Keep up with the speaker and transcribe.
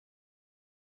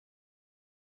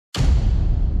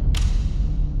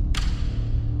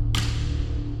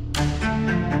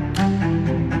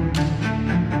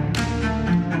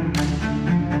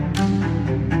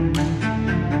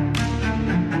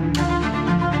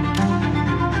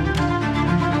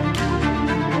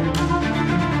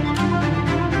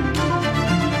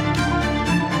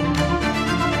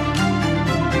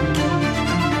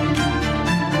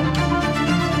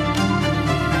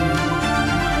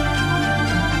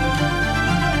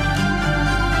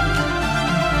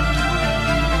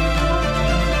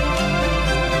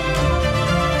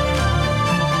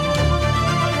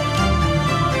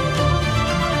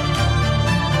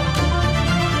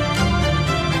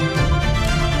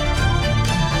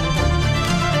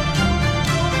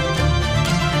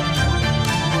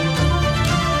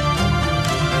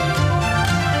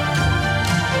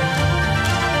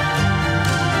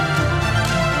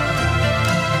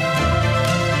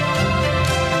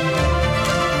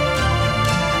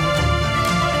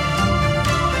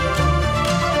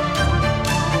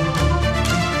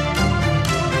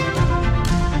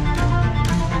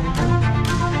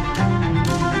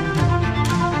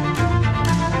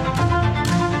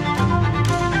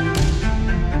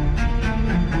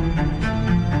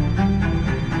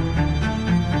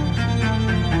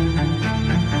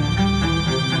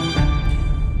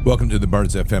Welcome to the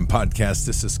Bards FM podcast.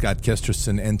 This is Scott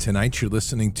Kesterson, and tonight you're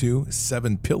listening to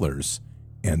Seven Pillars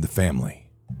and the Family.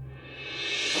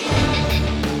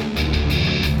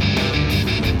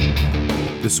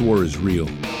 This war is real.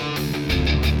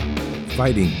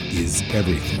 Fighting is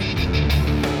everything.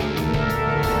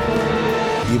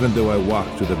 Even though I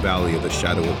walk through the valley of the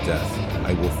shadow of death,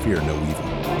 I will fear no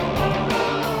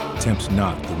evil. Tempt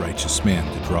not the righteous man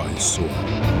to draw his sword.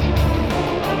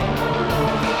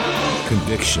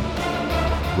 Conviction,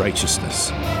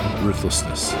 righteousness,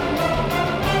 ruthlessness.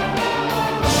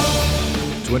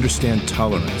 To understand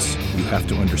tolerance, you have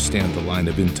to understand the line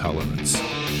of intolerance.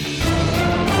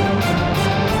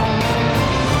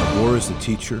 War is the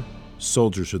teacher,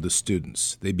 soldiers are the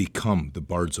students. They become the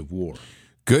bards of war.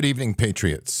 Good evening,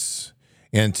 Patriots.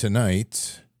 And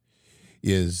tonight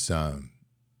is, so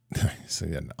I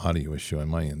got an audio issue on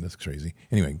my end. That's crazy.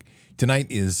 Anyway, tonight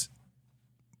is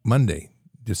Monday,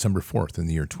 December 4th in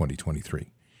the year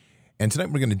 2023. And tonight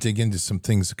we're going to dig into some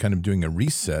things, kind of doing a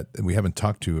reset that we haven't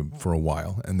talked to for a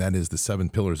while, and that is the 7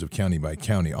 pillars of county by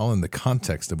county, all in the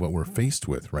context of what we're faced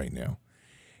with right now.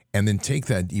 And then take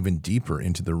that even deeper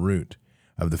into the root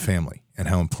of the family and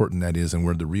how important that is and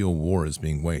where the real war is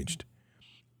being waged.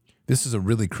 This is a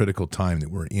really critical time that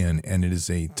we're in, and it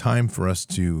is a time for us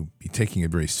to be taking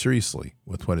it very seriously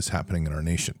with what is happening in our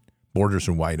nation. Borders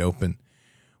are wide open.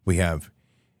 We have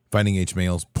fighting-age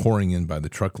males pouring in by the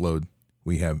truckload.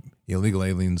 We have illegal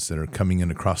aliens that are coming in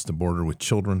across the border with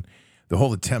children. The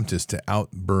whole attempt is to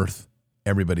outbirth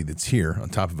everybody that's here on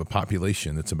top of a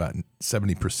population that's about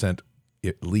 70%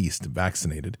 at least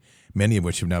vaccinated, many of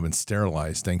which have now been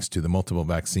sterilized thanks to the multiple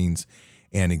vaccines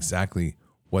and exactly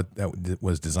what that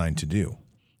was designed to do,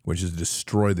 which is to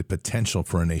destroy the potential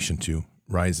for a nation to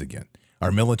rise again.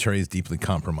 Our military is deeply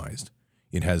compromised.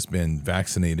 It has been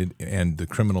vaccinated, and the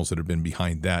criminals that have been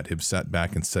behind that have sat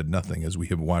back and said nothing, as we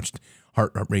have watched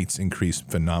heart rates increase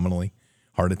phenomenally,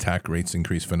 heart attack rates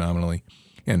increase phenomenally,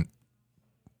 and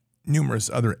numerous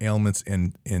other ailments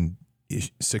and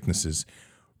sicknesses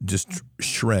just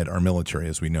shred our military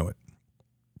as we know it.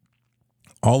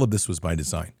 All of this was by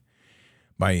design,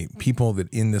 by people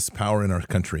that in this power in our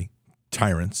country,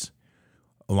 tyrants,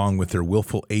 along with their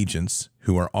willful agents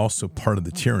who are also part of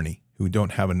the tyranny, who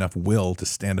don't have enough will to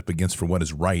stand up against for what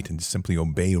is right and to simply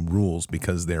obey rules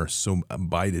because they're so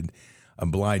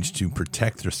obliged to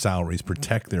protect their salaries,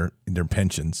 protect their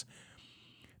pensions,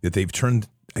 that they've turned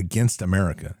against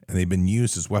America and they've been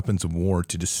used as weapons of war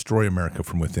to destroy America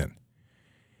from within.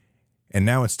 And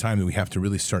now it's time that we have to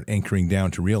really start anchoring down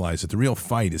to realize that the real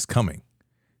fight is coming.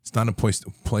 It's not a place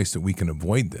that we can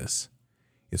avoid this.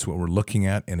 It's what we're looking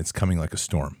at, and it's coming like a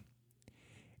storm.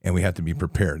 And we have to be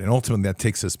prepared. And ultimately, that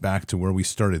takes us back to where we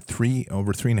started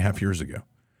over 3.5 years ago,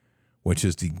 which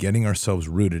is getting ourselves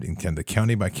rooted in the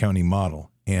county by county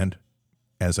model. And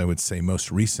as I would say,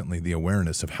 most recently, the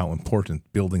awareness of how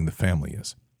important building the family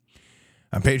is.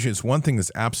 Patriots, one thing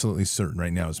that's absolutely certain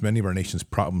right now is many of our nation's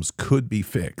problems could be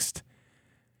fixed,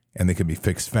 and they could be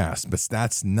fixed fast. But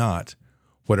that's not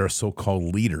what our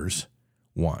so-called leaders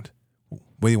want.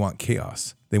 They want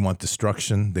chaos. They want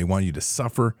destruction. They want you to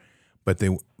suffer. But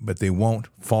they won't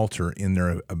falter in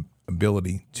their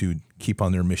ability to keep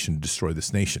on their mission to destroy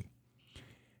this nation.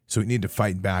 So we need to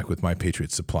fight back with My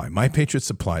Patriot Supply. My Patriot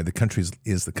Supply,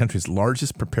 is the country's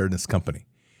largest preparedness company,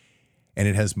 and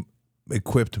it has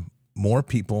equipped more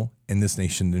people in this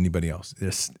nation than anybody else.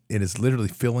 It is literally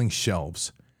filling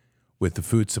shelves with the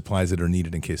food supplies that are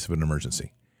needed in case of an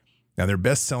emergency. Now, their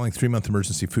best-selling 3-month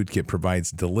emergency food kit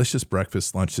provides delicious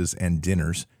breakfast, lunches, and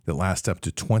dinners that last up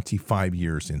to 25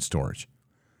 years in storage.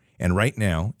 And right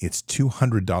now, it's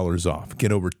 $200 off.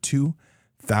 Get over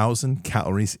 2,000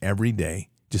 calories every day.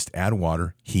 Just add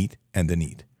water, heat, and then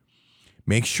eat.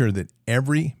 Make sure that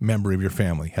every member of your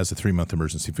family has a 3-month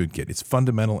emergency food kit. It's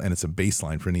fundamental, and it's a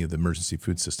baseline for any of the emergency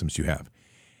food systems you have.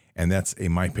 And that's a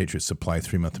My Patriot Supply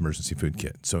 3-month emergency food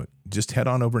kit. So just head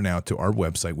on over now to our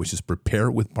website, which is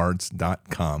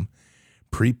preparewithbards.com,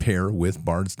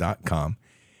 preparewithbards.com,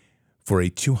 for a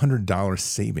 $200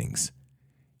 savings.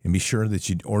 And be sure that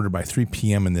you order by 3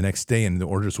 p.m. in the next day, and the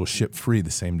orders will ship free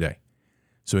the same day.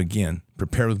 So again,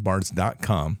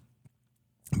 preparewithbards.com.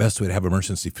 Best way to have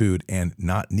emergency food and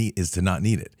is to not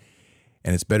need it.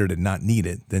 And it's better to not need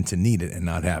it than to need it and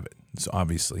not have it. It's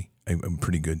obviously a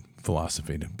pretty good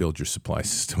philosophy to build your supply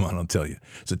system on, I'll tell you.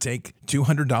 So take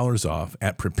 $200 off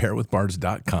at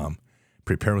preparewithbards.com.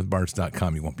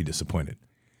 Preparewithbards.com. You won't be disappointed.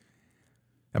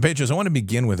 Now, Patriots, I want to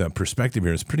begin with a perspective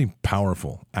here. It's pretty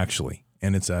powerful, actually.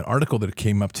 And it's an article that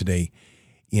came up today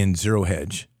in Zero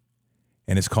Hedge.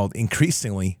 And it's called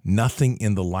Increasingly, Nothing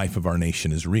in the Life of Our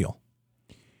Nation is Real.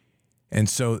 And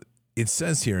so it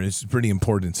says here, and it's pretty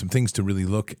important, some things to really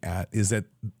look at, is that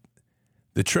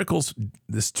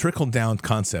this trickle-down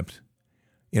concept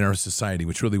in our society,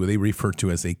 which really what they refer to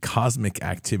as a cosmic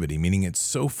activity, meaning it's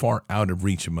so far out of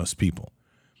reach of most people,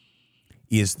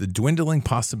 is the dwindling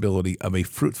possibility of a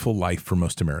fruitful life for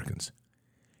most Americans.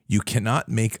 You cannot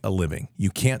make a living. You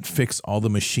can't fix all the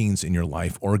machines in your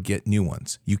life or get new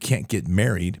ones. You can't get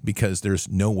married because there's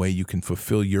no way you can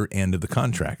fulfill your end of the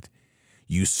contract.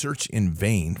 You search in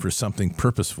vain for something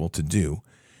purposeful to do.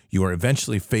 You are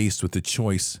eventually faced with the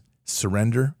choice: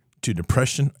 surrender to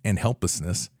depression and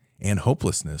helplessness and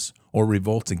hopelessness, or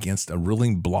revolt against a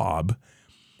ruling blob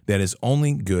that is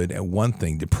only good at one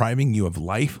thing, depriving you of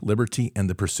life, liberty, and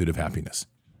the pursuit of happiness.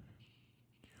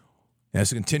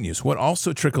 As it continues, what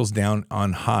also trickles down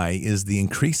on high is the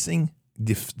increasing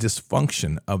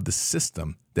dysfunction of the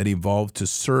system that evolved to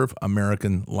serve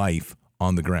American life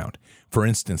on the ground. For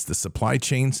instance, the supply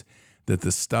chains that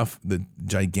the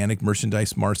gigantic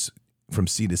merchandise marts from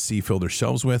sea to sea fill their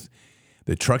shelves with.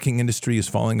 The trucking industry is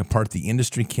falling apart. The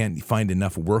industry can't find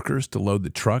enough workers to load the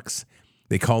trucks.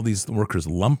 They call these workers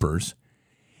lumpers.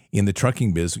 In the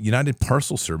trucking biz, United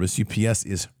Parcel Service, UPS,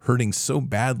 is hurting so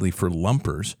badly for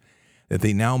lumpers that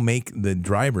they now make the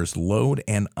drivers load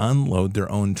and unload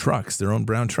their own trucks, their own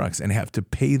brown trucks, and have to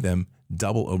pay them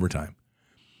double overtime.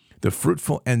 The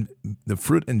fruit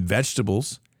and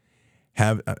vegetables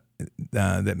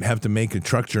that have to make a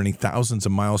truck journey thousands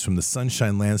of miles from the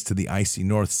sunshine lands to the icy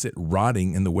north sit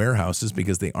rotting in the warehouses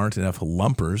because they aren't enough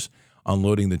lumpers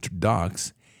unloading the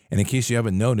docks. And in case you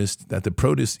haven't noticed, that the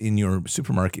produce in your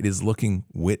supermarket is looking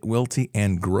wilty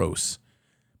and gross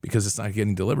because it's not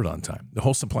getting delivered on time. The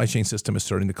whole supply chain system is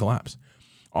starting to collapse.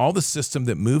 All the system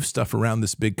that moves stuff around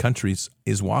this big country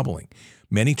is wobbling.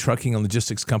 Many trucking and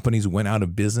logistics companies went out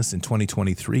of business in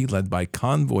 2023, led by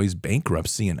Convoy's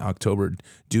bankruptcy in October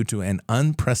due to an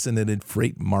unprecedented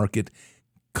freight market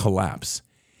collapse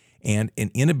and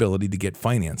an inability to get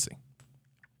financing.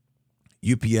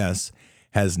 UPS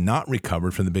has not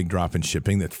recovered from the big drop in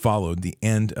shipping that followed the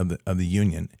end of the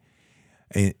union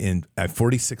in a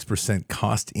 46%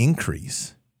 cost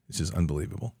increase, which is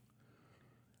unbelievable.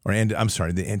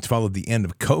 It followed the end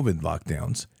of COVID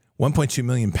lockdowns. 1.2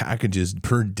 million packages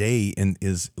per day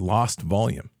is lost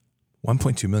volume.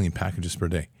 1.2 million packages per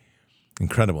day.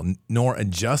 Incredible. Nor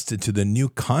adjusted to the new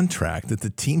contract that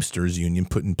the Teamsters Union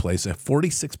put in place, a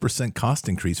 46% cost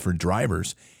increase for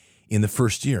drivers in the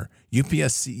first year.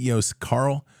 UPS CEO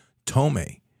Carl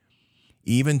Tomé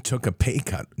even took a pay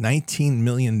cut, $19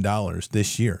 million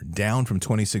this year, down from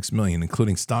 $26 million,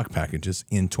 including stock packages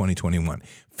in 2021.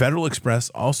 Federal Express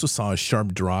also saw a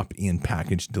sharp drop in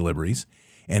package deliveries,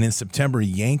 and in September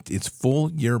yanked its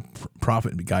full-year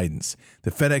profit guidance.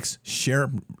 The FedEx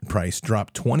share price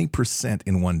dropped 20%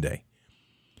 in one day.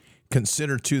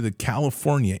 Consider, too, the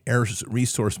California Air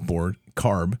Resource Board,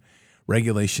 CARB,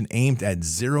 regulation aimed at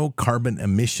zero carbon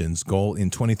emissions goal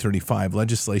in 2035.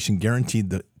 Legislation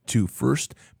guaranteed to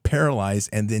first paralyze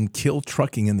and then kill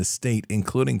trucking in the state,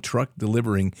 including truck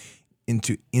delivering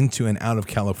into and out of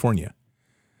California.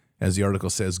 As the article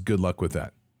says, good luck with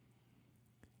that.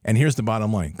 And here's the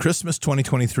bottom line. Christmas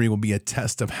 2023 will be a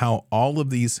test of how all of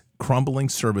these crumbling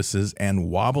services and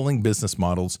wobbling business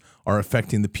models are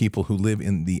affecting the people who live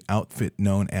in the outfit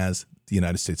known as the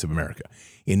United States of America.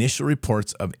 Initial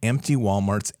reports of empty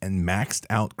Walmarts and maxed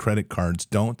out credit cards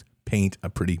don't paint a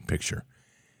pretty picture.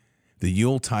 The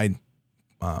Yuletide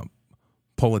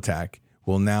pull attack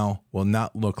will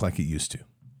not look like it used to.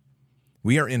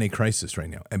 We are in a crisis right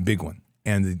now, a big one.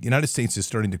 And the United States is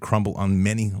starting to crumble on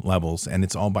many levels, and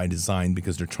it's all by design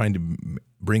because they're trying to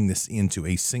bring this into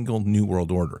a single new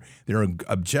world order. Their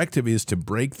objective is to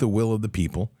break the will of the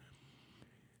people,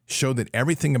 show that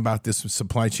everything about this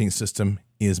supply chain system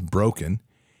is broken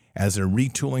as they're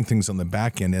retooling things on the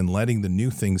back end and letting the new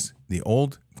things, the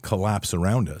old, collapse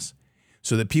around us,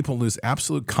 so that people lose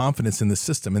absolute confidence in the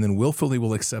system and then willfully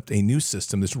will accept a new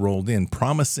system that's rolled in,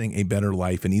 promising a better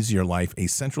life, an easier life, a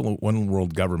central one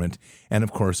world government, and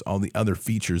of course, all the other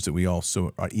features that we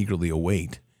also are eagerly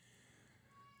await.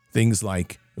 Things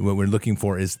like, what we're looking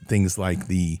for is things like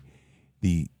the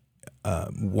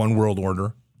one world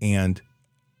order and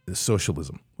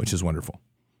socialism, which is wonderful.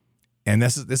 And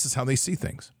this is how they see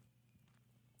things.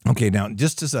 Okay, now,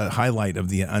 just as a highlight of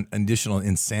the additional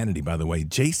insanity, by the way,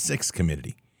 J6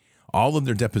 committee, all of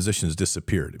their depositions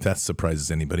disappeared. If that surprises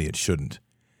anybody, it shouldn't.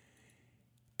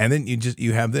 And then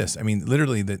you have this. I mean,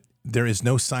 literally, that there is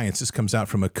no science. This comes out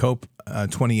from a COPE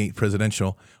 28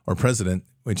 president,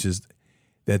 which is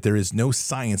that there is no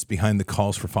science behind the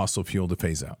calls for fossil fuel to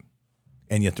phase out.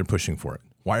 And yet they're pushing for it.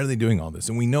 Why are they doing all this?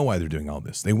 And we know why they're doing all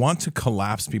this. They want to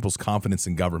collapse people's confidence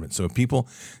in government. So if people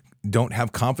don't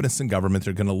have confidence in government,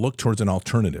 they're going to look towards an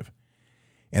alternative.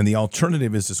 And the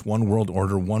alternative is this one world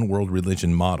order, one world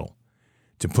religion model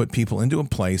to put people into a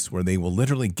place where they will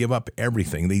literally give up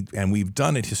everything. And we've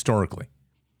done it historically.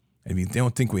 If you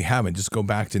don't think we haven't, just go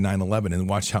back to 9/11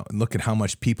 and look at how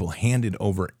much people handed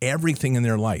over everything in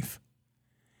their life.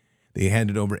 They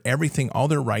handed over everything, all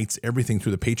their rights, everything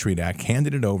through the Patriot Act,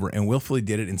 handed it over and willfully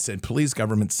did it and said, please,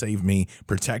 government, save me,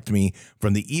 protect me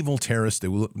from the evil terrorists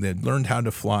that learned how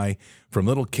to fly from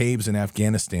little caves in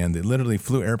Afghanistan that literally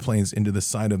flew airplanes into the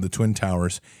side of the Twin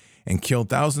Towers and killed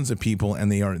thousands of people.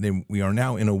 And we are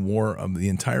now in a war of the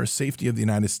entire safety of the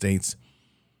United States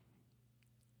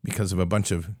because of a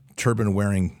bunch of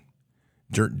turban-wearing,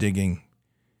 dirt-digging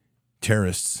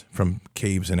terrorists from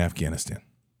caves in Afghanistan.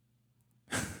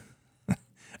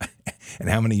 And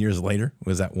how many years later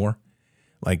was that war?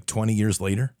 Like 20 years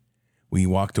later, we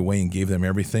walked away and gave them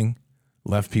everything,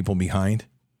 left people behind,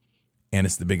 and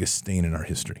it's the biggest stain in our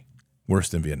history, worse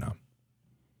than Vietnam.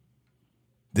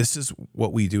 This is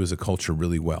what we do as a culture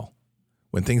really well.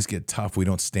 When things get tough, we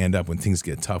don't stand up. When things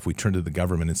get tough, we turn to the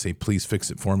government and say, please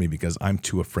fix it for me because I'm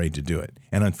too afraid to do it.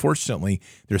 And unfortunately,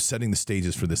 they're setting the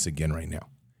stages for this again right now.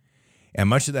 And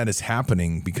much of that is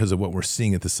happening because of what we're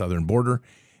seeing at the southern border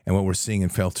and what we're seeing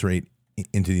infiltrate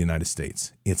into the United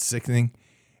States. It's sickening,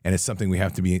 and it's something we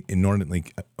have to be inordinately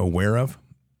aware of,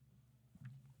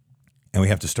 and we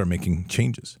have to start making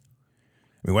changes.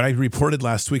 I mean, what I reported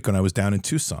last week when I was down in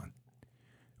Tucson,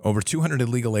 over 200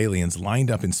 illegal aliens lined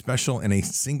up in a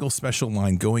single special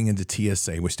line going into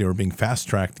TSA, which they were being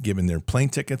fast-tracked, given their plane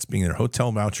tickets, being their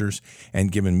hotel vouchers,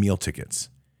 and given meal tickets.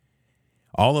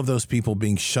 All of those people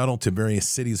being shuttled to various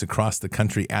cities across the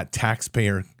country at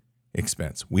taxpayer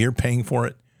expense. We are paying for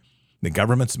it. The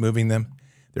government's moving them.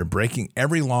 They're breaking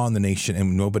every law in the nation,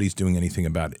 and nobody's doing anything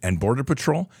about it. And Border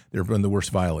Patrol, they're one of the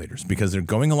worst violators because they're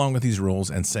going along with these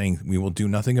rules and saying we will do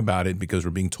nothing about it because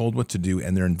we're being told what to do,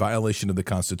 and they're in violation of the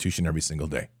Constitution every single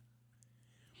day.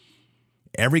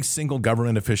 Every single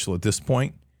government official at this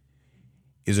point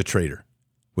is a traitor,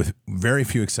 with very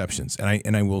few exceptions.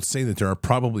 And I will say that there are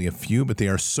probably a few, but they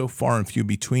are so far and few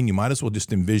between. You might as well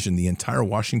just envision the entire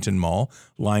Washington Mall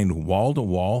lined wall to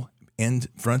wall, end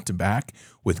front to back,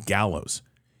 with gallows.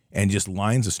 And just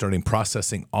lines of starting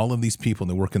processing all of these people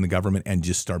that work in the government and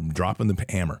just start dropping the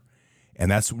hammer.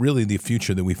 And that's really the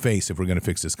future that we face if we're going to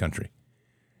fix this country,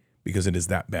 because it is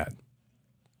that bad.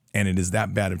 And it is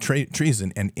that bad of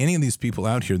treason. And any of these people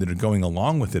out here that are going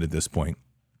along with it at this point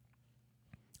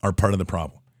are part of the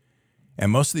problem. And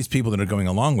most of these people that are going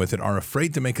along with it are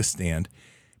afraid to make a stand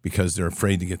because they're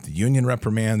afraid to get the union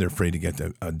reprimand. They're afraid to get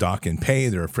a dock in pay.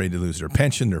 They're afraid to lose their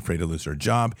pension. They're afraid to lose their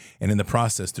job. And in the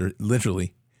process, they're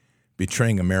literally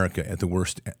betraying America at the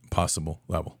worst possible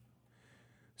level.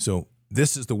 So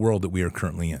this is the world that we are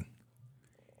currently in.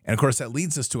 And of course, that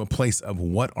leads us to a place of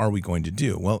what are we going to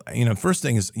do? Well, first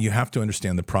thing is you have to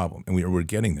understand the problem, and we're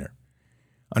getting there.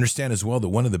 Understand as well that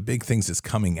one of the big things that's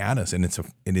coming at us, and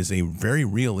it is a very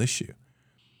real issue,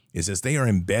 is as they are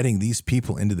embedding these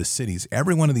people into the cities,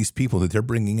 every one of these people that they're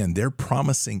bringing in, they're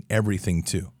promising everything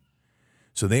to.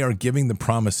 So they are giving the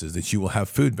promises that you will have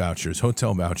food vouchers,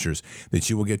 hotel vouchers, that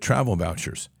you will get travel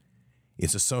vouchers.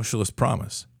 It's a socialist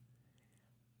promise.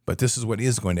 But this is what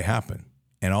is going to happen.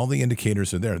 And all the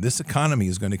indicators are there. This economy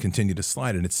is going to continue to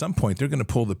slide. And at some point, they're going to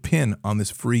pull the pin on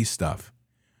this free stuff.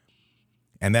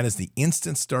 And that is the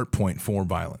instant start point for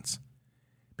violence.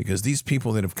 Because these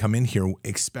people that have come in here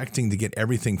expecting to get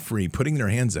everything free, putting their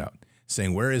hands out,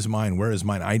 saying, where is mine? Where is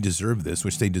mine? I deserve this,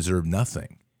 which they deserve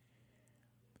nothing.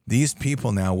 These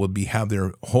people now will have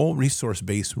their whole resource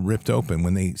base ripped open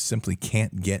when they simply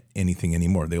can't get anything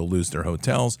anymore. They'll lose their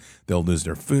hotels. They'll lose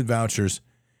their food vouchers.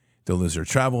 They'll lose their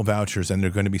travel vouchers. And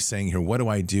they're going to be saying here, what do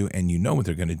I do? And you know what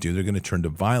they're going to do. They're going to turn to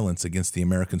violence against the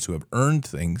Americans who have earned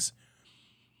things,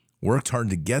 worked hard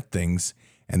to get things,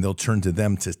 and they'll turn to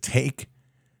them to take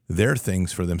their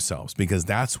things for themselves, because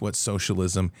that's what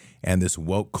socialism and this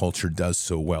woke culture does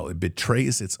so well. It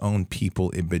betrays its own people.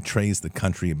 It betrays the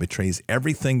country. It betrays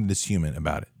everything that's human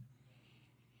about it.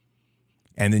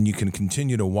 And then you can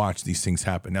continue to watch these things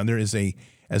happen. Now,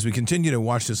 as we continue to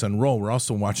watch this unroll, we're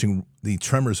also watching the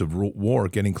tremors of war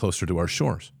getting closer to our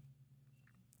shores.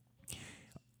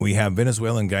 We have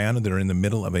Venezuela and Guyana that are in the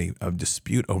middle of a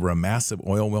dispute over a massive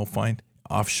oil well find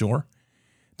offshore.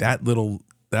 That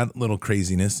little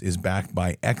craziness is backed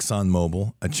by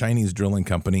ExxonMobil, a Chinese drilling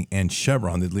company, and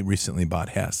Chevron that recently bought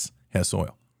Hess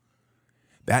Oil.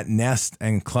 That nest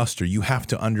and cluster, you have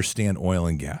to understand oil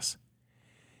and gas.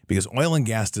 Because oil and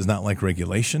gas does not like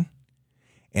regulation,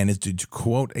 And to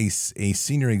quote a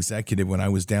senior executive when I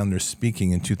was down there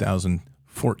speaking in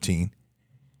 2014,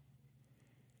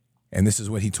 and this is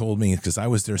what he told me, because I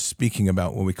was there speaking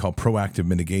about what we call proactive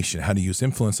mitigation, how to use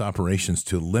influence operations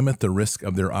to limit the risk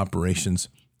of their operations,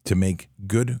 to make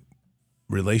good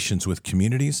relations with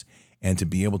communities, and to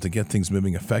be able to get things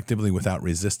moving effectively without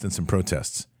resistance and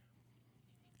protests.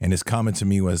 And his comment to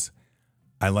me was,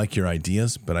 I like your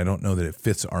ideas, but I don't know that it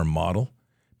fits our model,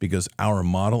 because our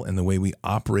model and the way we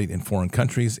operate in foreign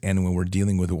countries and when we're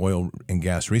dealing with oil and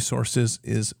gas resources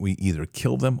is we either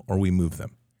kill them or we move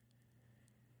them.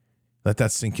 Let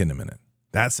that sink in a minute.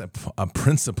 That's a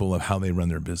principle of how they run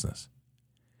their business.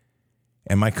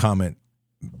 And my comment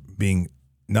being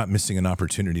not missing an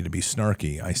opportunity to be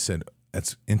snarky, I said,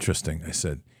 that's interesting. I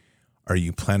said, are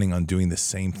you planning on doing the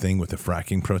same thing with the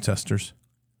fracking protesters?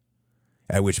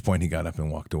 At which point he got up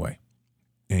and walked away,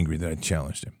 angry that I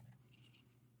challenged him.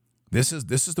 This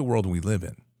is the world we live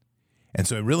in. And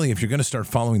so really, if you're going to start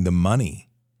following the money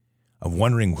of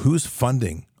wondering who's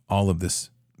funding all of this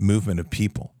movement of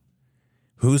people,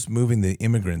 who's moving the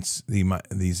immigrants,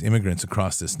 these immigrants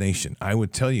across this nation, I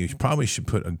would tell you probably should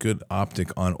put a good optic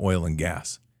on oil and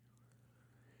gas,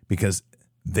 because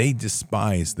they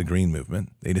despise the green movement.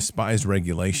 They despise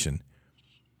regulation,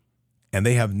 and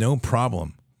they have no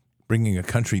problem bringing a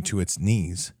country to its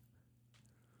knees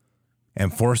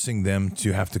and forcing them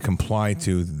to have to comply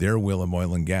to their will of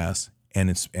oil and gas.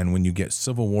 And when you get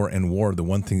civil war and war, the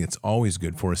one thing that's always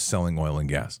good for is selling oil and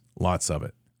gas, lots of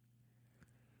it.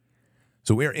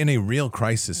 So we're in a real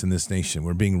crisis in this nation.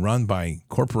 We're being run by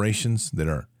corporations that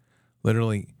are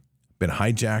literally been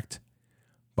hijacked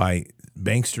by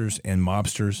banksters and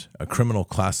mobsters, a criminal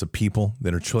class of people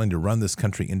that are trying to run this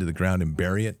country into the ground and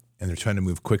bury it, and they're trying to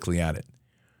move quickly at it.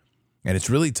 And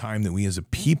it's really time that we as a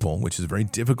people, which is very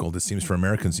difficult, it seems, for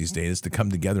Americans these days, to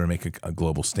come together and make a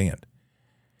global stand,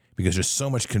 because there's so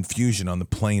much confusion on the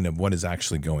plane of what is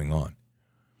actually going on.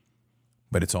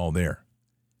 But it's all there.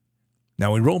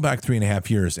 Now, we roll back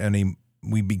 3.5 years, and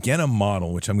we began a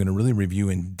model, which I'm going to really review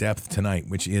in depth tonight,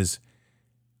 which is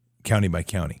county by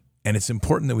county. And it's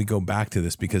important that we go back to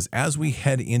this, because as we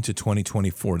head into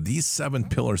 2024, these 7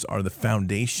 pillars are the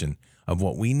foundation of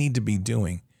what we need to be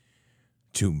doing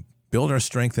to build our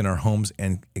strength in our homes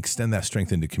and extend that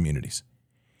strength into communities.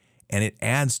 And it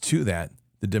adds to that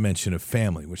the dimension of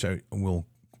family, which I will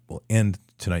end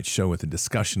tonight's show with a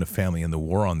discussion of family and the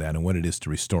war on that and what it is to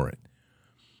restore it.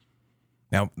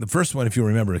 Now, the first one, if you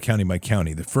remember, county by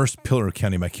county, the first pillar of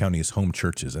county by county is home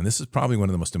churches. And this is probably one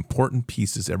of the most important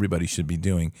pieces everybody should be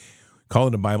doing. Call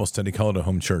it a Bible study, call it a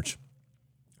home church.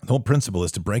 The whole principle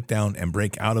is to break down and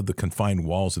break out of the confined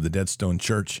walls of the dead stone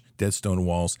church, dead stone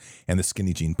walls, and the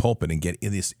skinny jean pulpit, and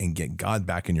get God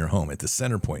back in your home at the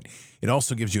center point. It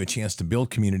also gives you a chance to build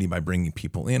community by bringing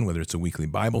people in, whether it's a weekly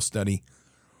Bible study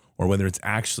or whether it's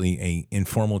actually a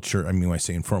informal church. I mean, when I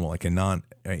say informal, like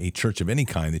a church of any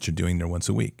kind that you're doing there once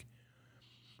a week.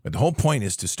 But the whole point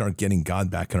is to start getting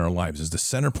God back in our lives as the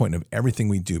center point of everything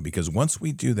we do, because once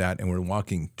we do that and we're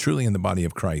walking truly in the body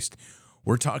of Christ,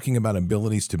 we're talking about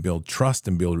abilities to build trust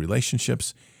and build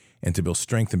relationships and to build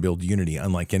strength and build unity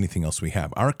unlike anything else we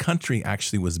have. Our country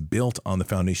actually was built on the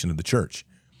foundation of the church.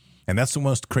 And that's the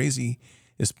most crazy,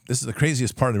 this is the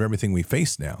craziest part of everything we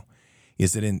face now,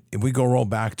 is that if we go roll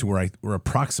back to where we're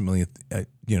approximately,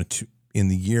 in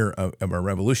the year of our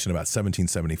revolution, about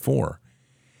 1774,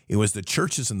 it was the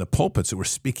churches and the pulpits that were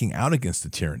speaking out against the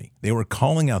tyranny. They were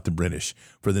calling out the British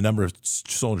for the number of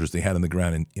soldiers they had on the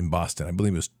ground in Boston. I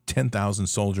believe it was 10,000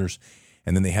 soldiers,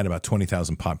 and then they had about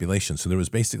 20,000 population. So there was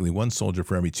basically one soldier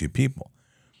for every 2 people.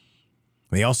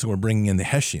 They also were bringing in the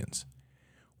Hessians,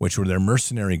 which were their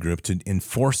mercenary group, to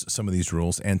enforce some of these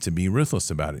rules and to be ruthless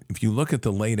about it. If you look at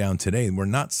the laydown today, we're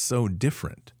not so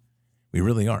different. We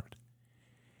really aren't.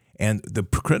 And the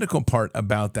critical part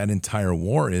about that entire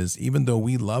war is, even though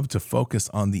we love to focus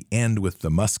on the end with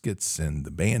the muskets and the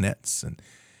bayonets and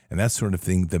that sort of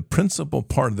thing, the principal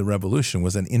part of the revolution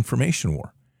was an information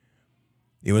war.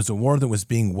 It was a war that was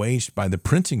being waged by the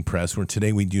printing press, where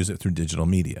today we'd use it through digital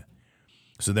media.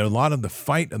 So there, a lot of the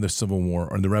fight of the Civil War,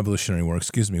 or the Revolutionary War,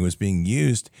 was being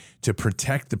used to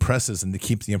protect the presses and to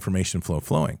keep the information flow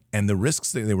flowing. And the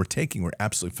risks that they were taking were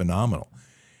absolutely phenomenal.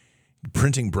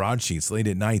 Printing broadsheets late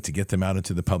at night to get them out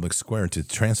into the public square, to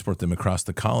transport them across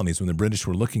the colonies when the British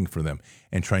were looking for them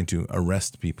and trying to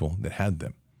arrest people that had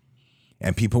them.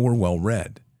 And people were well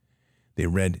read. They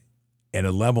read at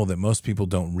a level that most people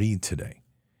don't read today.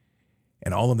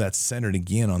 And all of that centered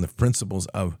again on the principles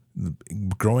of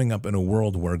growing up in a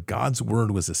world where God's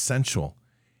word was essential,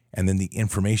 and then the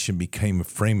information became a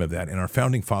frame of that. And our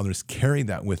founding fathers carried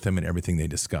that with them in everything they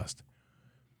discussed.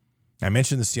 I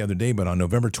mentioned this the other day, but on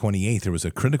November 28th, there was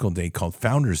a critical day called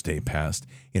Founders Day passed,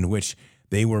 in which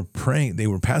they were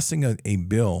passing a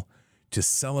bill to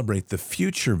celebrate the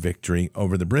future victory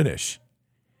over the British.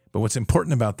 But what's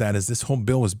important about that is this whole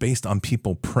bill was based on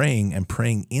people praying and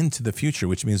praying into the future,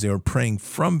 which means they were praying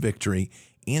from victory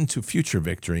into future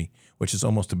victory, which is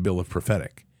almost a bill of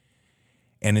prophetic.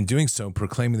 And in doing so,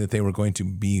 proclaiming that they were going to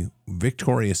be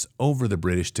victorious over the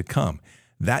British to come.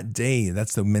 That day,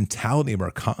 that's the mentality of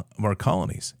our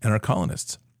colonies and our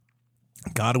colonists.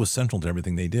 God was central to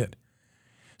everything they did.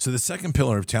 So the second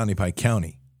pillar of Townie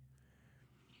County,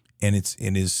 and it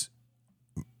is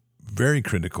very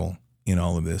critical in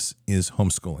all of this, is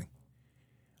homeschooling.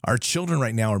 Our children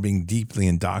right now are being deeply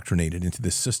indoctrinated into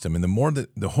this system. And the more that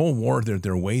the whole war that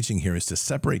they're waging here is to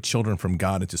separate children from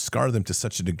God and to scar them to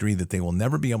such a degree that they will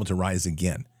never be able to rise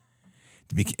again,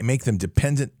 to make them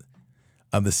dependent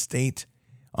of the state,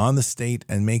 on the state,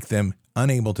 and make them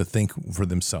unable to think for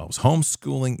themselves.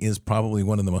 Homeschooling is probably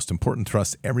one of the most important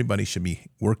thrusts everybody should be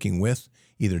working with,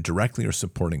 either directly or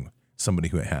supporting somebody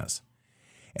who it has.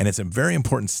 And it's a very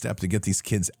important step to get these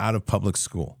kids out of public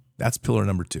school. That's pillar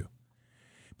number 2,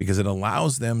 because it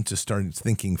allows them to start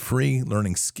thinking free,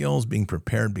 learning skills, being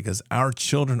prepared, because our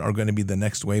children are going to be the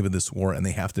next wave of this war, and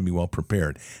they have to be well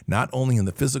prepared, not only in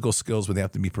the physical skills, but they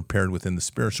have to be prepared within the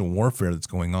spiritual warfare that's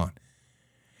going on.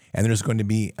 And there's going to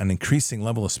be an increasing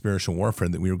level of spiritual warfare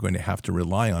that we are going to have to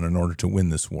rely on in order to win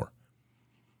this war.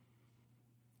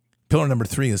 Pillar number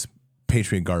 3 is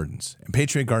Patriot Gardens. And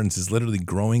Patriot Gardens is literally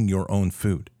growing your own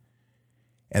food.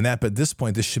 But at this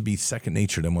point, this should be second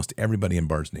nature to almost everybody in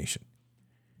Bards Nation.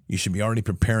 You should be already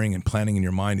preparing and planning in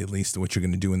your mind at least what you're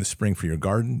going to do in the spring for your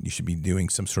garden. You should be doing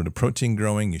some sort of protein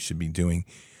growing. You should be doing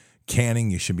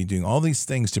canning. You should be doing all these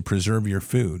things to preserve your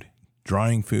food,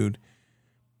 drying food,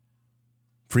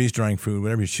 freeze-drying food,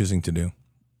 whatever you're choosing to do.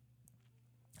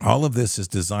 All of this is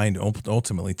designed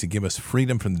ultimately to give us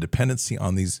freedom from the dependency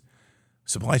on these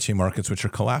supply chain markets, which are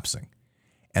collapsing.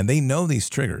 And they know these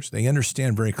triggers. They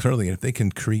understand very clearly if they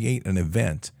can create an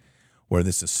event where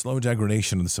there's a slow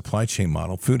degradation of the supply chain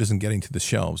model, food isn't getting to the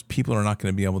shelves, people are not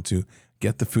going to be able to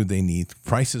get the food they need,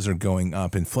 prices are going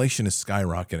up, inflation is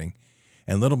skyrocketing,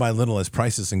 and little by little, as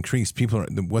prices increase,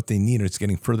 what they need is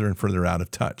getting further and further out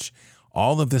of touch.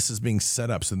 All of this is being set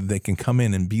up so that they can come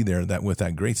in and be there with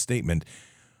that great statement,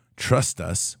 trust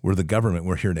us, we're the government,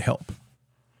 we're here to help.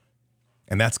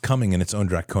 And that's coming in its own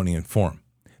draconian form.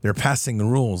 They're passing the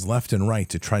rules left and right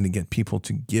to try to get people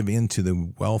to give into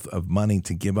the wealth of money,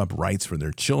 to give up rights for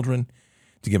their children,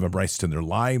 to give up rights to their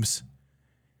lives.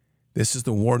 This is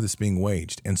the war that's being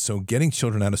waged. And so getting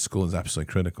children out of school is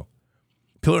absolutely critical.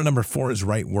 Pillar number 4 is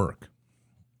right work.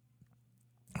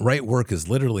 Right work is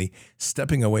literally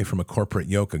stepping away from a corporate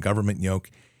yoke, a government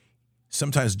yoke,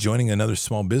 sometimes joining another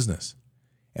small business.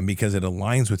 And because it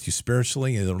aligns with you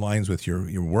spiritually, it aligns with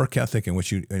your work ethic and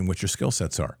what your skill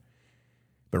sets are.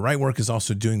 But right work is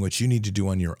also doing what you need to do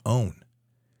on your own.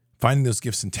 Finding those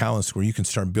gifts and talents where you can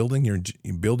start building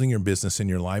your business and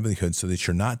your livelihood so that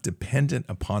you're not dependent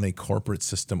upon a corporate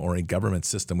system or a government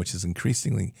system, which has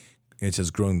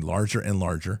grown larger and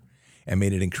larger and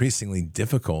made it increasingly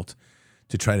difficult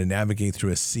to try to navigate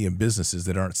through a sea of businesses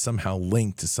that aren't somehow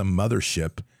linked to some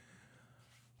mothership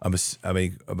of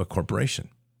a corporation.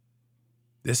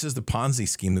 This is the Ponzi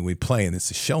scheme that we play, and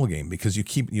it's a shell game because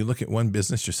you look at one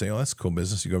business, you say, oh, that's a cool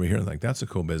business. You go over here and like, that's a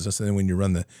cool business. And then when you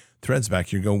run the threads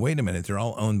back, you go, wait a minute, they're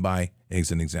all owned by,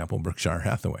 as an example, Berkshire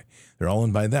Hathaway. They're all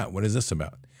owned by that. What is this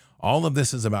about? All of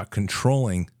this is about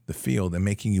controlling the field and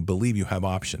making you believe you have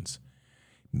options,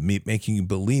 making you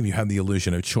believe you have the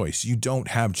illusion of choice. You don't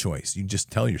have choice. You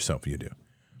just tell yourself you do.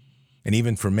 And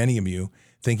even for many of you,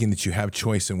 thinking that you have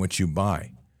choice in what you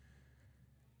buy.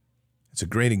 It's a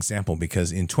great example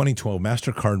because in 2012,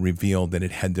 MasterCard revealed that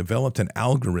it had developed an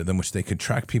algorithm which they could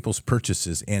track people's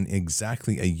purchases, and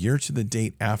exactly a year to the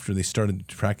date after they started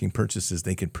tracking purchases,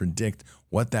 they could predict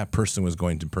what that person was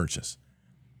going to purchase.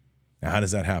 Now, how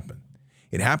does that happen?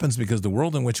 It happens because the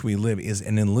world in which we live is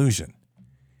an illusion,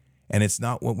 and it's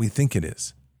not what we think it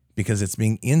is because it's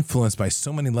being influenced by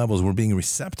so many levels. We're being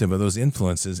receptive of those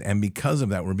influences, and because of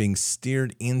that, we're being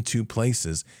steered into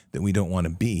places that we don't want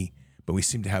to be, but we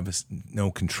seem to have no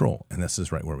control, and this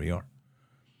is right where we are.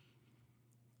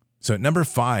 So number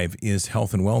 5 is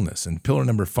health and wellness, and pillar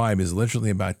number 5 is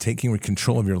literally about taking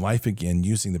control of your life again,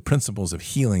 using the principles of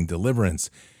healing,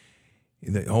 deliverance,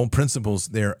 the whole principles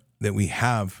there that we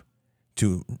have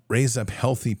to raise up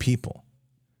healthy people.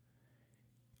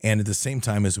 And at the same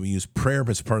time, as we use prayer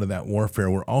as part of that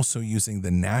warfare, we're also using the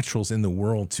naturals in the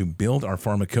world to build our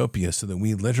pharmacopoeia so that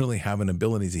we literally have an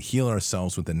ability to heal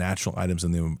ourselves with the natural items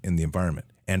in the environment.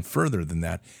 And further than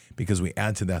that, because we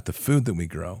add to that the food that we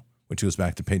grow, which goes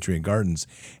back to Patriot Gardens,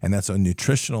 and that's a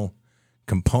nutritional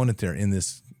component there in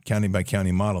this county by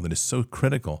county model that is so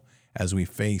critical as we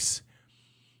face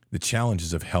the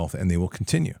challenges of health, and they will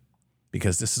continue.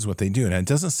 Because this is what they do. And it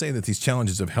doesn't say that these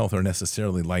challenges of health are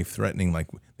necessarily life-threatening like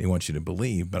they want you to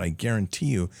believe, but I guarantee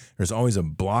you there's always a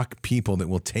block people that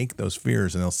will take those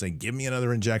fears and they'll say, give me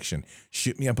another injection,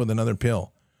 shoot me up with another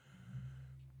pill.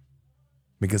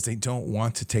 Because they don't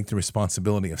want to take the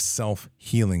responsibility of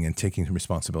self-healing and taking the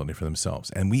responsibility for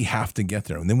themselves. And we have to get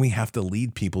there. And then we have to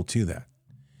lead people to that.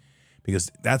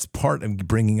 Because that's part of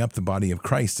bringing up the body of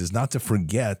Christ, is not to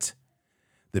forget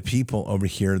the people over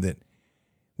here that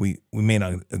we may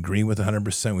not agree with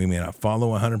 100%. We may not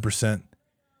follow 100%.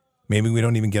 Maybe we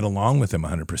don't even get along with them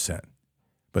 100%.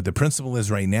 But the principle is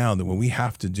right now that what we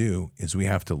have to do is we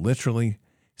have to literally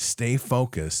stay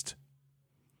focused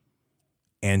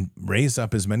and raise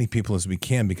up as many people as we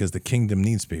can, because the kingdom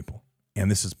needs people. And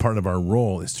this is part of our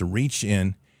role, is to reach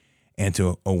in and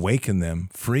to awaken them,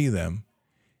 free them,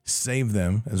 save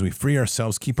them, as we free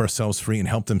ourselves, keep ourselves free, and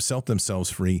help them set themselves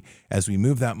free as we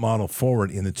move that model forward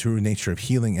in the true nature of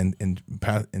healing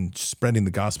and spreading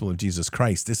the gospel of Jesus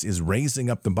Christ. This is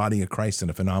raising up the body of Christ in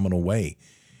a phenomenal way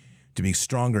to be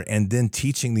stronger, and then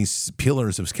teaching these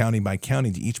pillars of county by county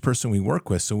to each person we work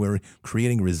with, so we're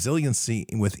creating resiliency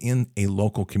within a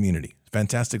local community.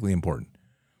 Fantastically important.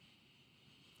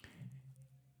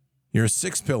 Your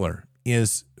sixth pillar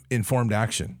is informed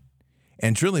action.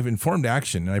 And truly, informed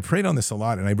action, and I prayed on this a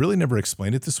lot, and I really never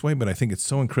explained it this way, but I think it's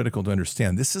so critical to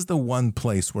understand. This is the one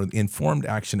place where informed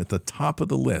action at the top of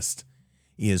the list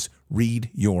is read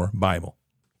your Bible.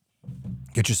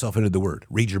 Get yourself into the Word.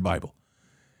 Read your Bible.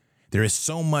 There is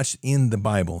so much in the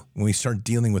Bible when we start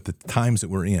dealing with the times that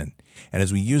we're in. And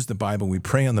as we use the Bible, we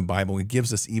pray on the Bible, it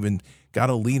gives us even, God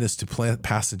will lead us to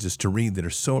passages to read that are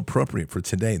so appropriate for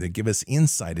today, that give us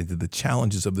insight into the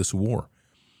challenges of this war.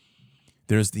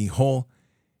 There's the whole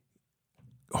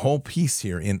piece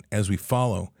here in as we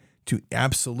follow to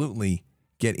absolutely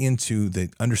get into the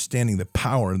understanding the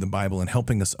power of the Bible and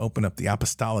helping us open up the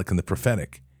apostolic and the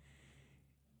prophetic,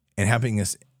 and helping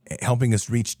us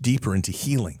reach deeper into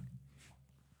healing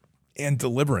and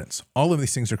deliverance. All of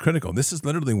these things are critical. This is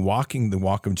literally walking the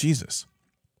walk of Jesus.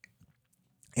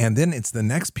 And then it's the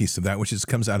next piece of that, which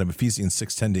comes out of Ephesians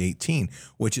 6:10-18,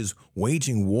 which is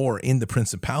waging war in the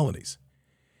principalities.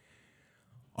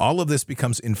 All of this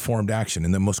becomes informed action.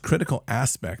 And the most critical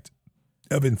aspect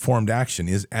of informed action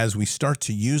is, as we start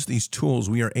to use these tools,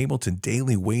 we are able to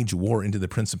daily wage war into the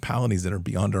principalities that are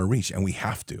beyond our reach. And we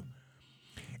have to.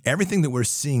 Everything that we're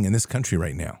seeing in this country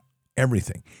right now,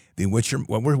 everything,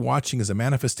 what we're watching is a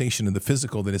manifestation of the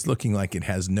physical that is looking like it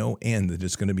has no end, that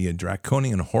it's going to be a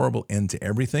draconian, horrible end to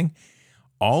everything.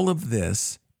 All of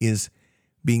this is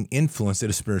being influenced at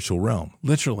a spiritual realm.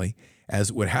 Literally,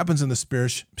 as what happens in the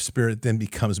spirit then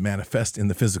becomes manifest in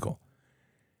the physical.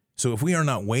 So if we are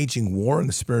not waging war in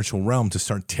the spiritual realm to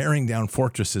start tearing down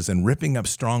fortresses and ripping up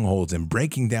strongholds and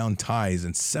breaking down ties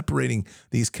and separating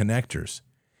these connectors,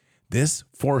 this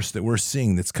force that we're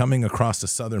seeing that's coming across the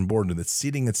southern border, that's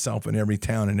seating itself in every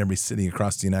town and every city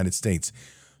across the United States,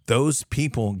 those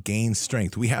people gain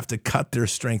strength. We have to cut their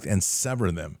strength and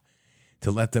sever them, to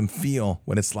let them feel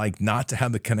what it's like not to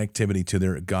have the connectivity to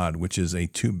their God, which is a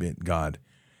 2-bit God,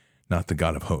 not the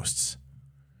God of hosts.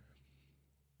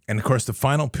 And of course, the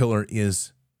final pillar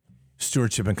is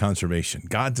stewardship and conservation.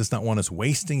 God does not want us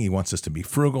wasting. He wants us to be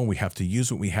frugal. We have to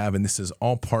use what we have. And this is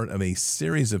all part of a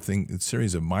series of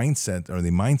mindset, or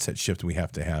the mindset shift we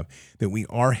have to have, that we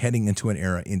are heading into an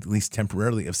era, at least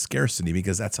temporarily, of scarcity,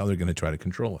 because that's how they're going to try to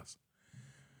control us.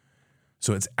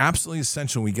 So it's absolutely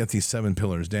essential we get these 7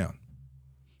 pillars down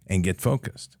and get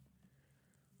focused.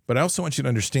 But I also want you to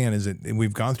understand is that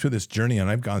we've gone through this journey,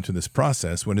 and I've gone through this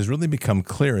process. What has really become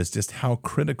clear is just how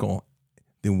critical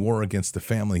the war against the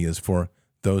family is for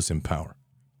those in power.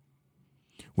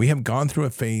 We have gone through a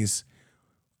phase,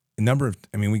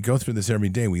 we go through this every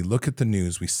day. We look at the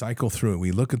news, we cycle through it.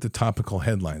 We look at the topical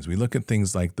headlines. We look at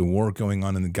things like the war going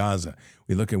on in Gaza.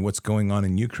 We look at what's going on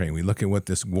in Ukraine. We look at what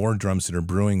this war drums that are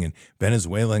brewing in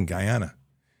Venezuela and Guyana.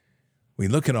 We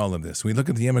look at all of this. We look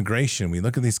at the immigration. We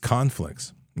look at these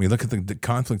conflicts. We look at the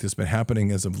conflict that's been happening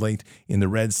as of late in the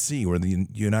Red Sea, where the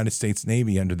United States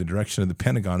Navy, under the direction of the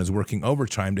Pentagon, is working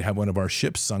overtime to have one of our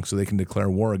ships sunk so they can declare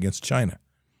war against China.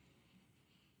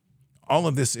 All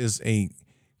of this is a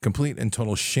complete and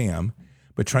total sham,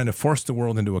 but trying to force the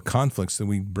world into a conflict so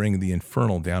we bring the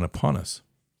infernal down upon us.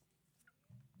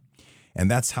 And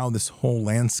that's how this whole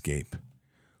landscape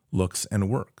looks and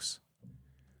works.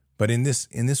 But in this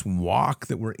walk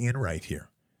that we're in right here,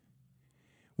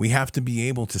 we have to be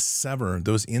able to sever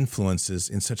those influences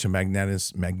in such a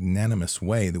magnanimous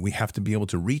way that we have to be able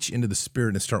to reach into the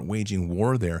Spirit and start waging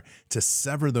war there to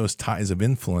sever those ties of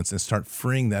influence and start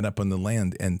freeing that up on the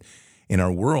land and in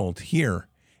our world here.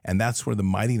 And that's where the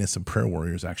mightiness of prayer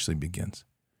warriors actually begins.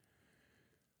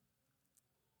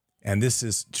 And this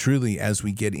is truly, as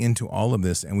we get into all of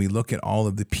this and we look at all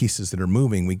of the pieces that are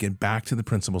moving, we get back to the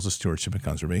principles of stewardship and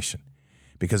conservation.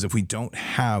 Because if we don't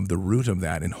have the root of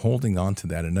that and holding on to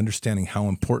that and understanding how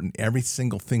important every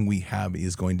single thing we have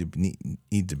is going to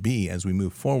need to be as we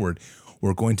move forward,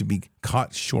 we're going to be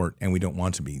caught short, and we don't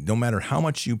want to be. No matter how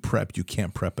much you prep, you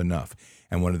can't prep enough.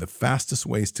 And one of the fastest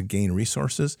ways to gain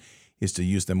resources is to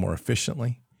use them more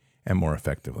efficiently and more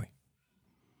effectively.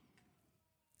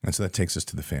 And so that takes us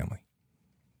to the family.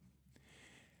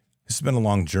 This has been a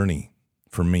long journey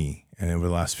for me and over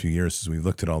the last few years as we've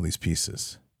looked at all these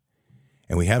pieces.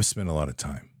 And we have spent a lot of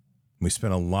time. We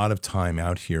spent a lot of time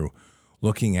out here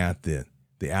looking at the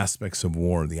aspects of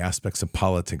war, the aspects of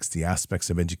politics, the aspects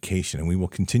of education, and we will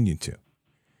continue to.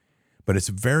 But it's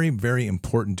very, very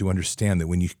important to understand that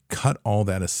when you cut all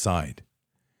that aside,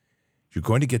 you're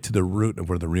going to get to the root of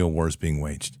where the real war is being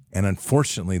waged. And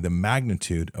unfortunately, the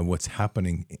magnitude of what's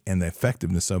happening and the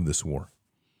effectiveness of this war.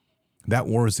 That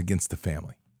war is against the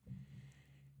family.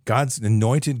 God's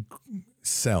anointed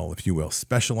cell, if you will,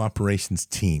 special operations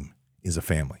team is a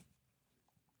family.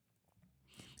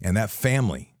 And that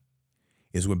family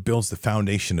is what builds the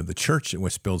foundation of the church, and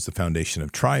what builds the foundation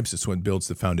of tribes. It's what builds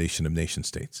the foundation of nation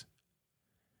states.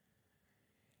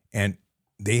 And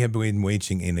they have been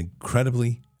waging an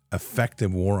incredibly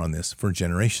effective war on this for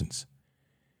generations.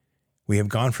 We have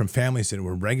gone from families that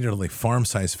were regularly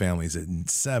farm-sized families at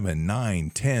 7, 9,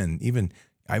 10,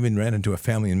 I even ran into a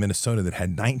family in Minnesota that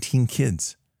had 19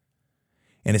 kids.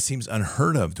 And it seems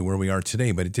unheard of to where we are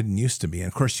today, but it didn't used to be. And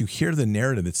of course, you hear the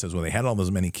narrative that says, well, they had all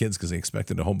those many kids because they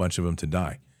expected a whole bunch of them to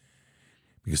die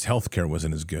because healthcare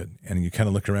wasn't as good. And you kind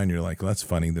of look around and you're like, well, that's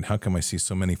funny. Then how come I see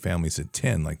so many families at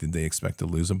 10? Like, did they expect to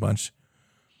lose a bunch?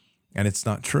 And it's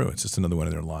not true. It's just another one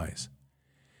of their lies.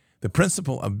 The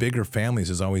principle of bigger families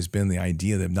has always been the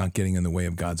idea of not getting in the way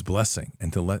of God's blessing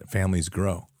and to let families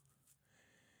grow.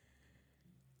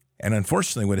 And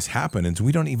unfortunately, what has happened is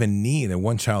we don't even need a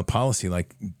one-child policy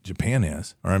like China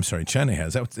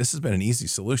has. This has been an easy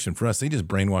solution for us. They just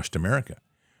brainwashed America.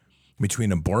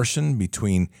 Between abortion,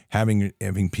 between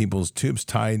having people's tubes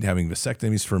tied, having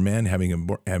vasectomies for men,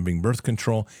 having birth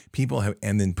control,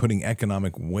 and then putting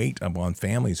economic weight upon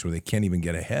families where they can't even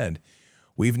get ahead.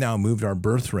 We've now moved our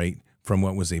birth rate from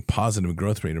what was a positive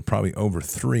growth rate of probably over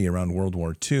 3 around World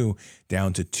War II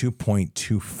down to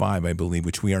 2.25, I believe,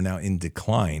 which we are now in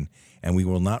decline, and we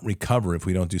will not recover if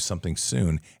we don't do something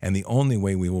soon. And the only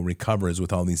way we will recover is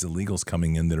with all these illegals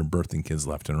coming in that are birthing kids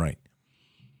left and right.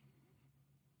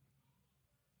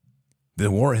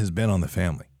 The war has been on the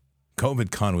family.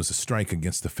 COVID-Con was a strike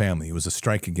against the family. It was a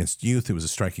strike against youth. It was a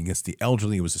strike against the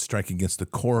elderly. It was a strike against the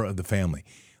core of the family,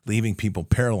 leaving people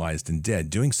paralyzed and dead,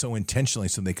 doing so intentionally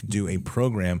so they could do a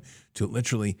program to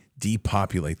literally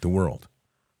depopulate the world.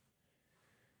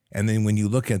 And then when you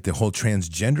look at the whole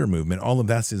transgender movement, all of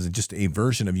that is just a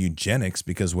version of eugenics,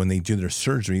 because when they do their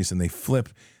surgeries and they flip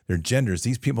their genders,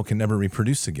 these people can never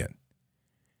reproduce again.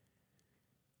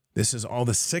 This is all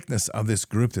the sickness of this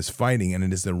group that's fighting, and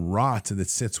it is the rot that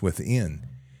sits within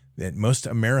that most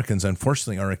Americans,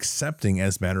 unfortunately, are accepting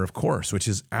as matter of course, which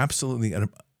is absolutely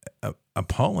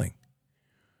appalling.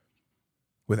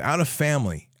 Without a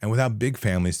family and without big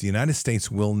families, the United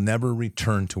States will never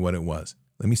return to what it was.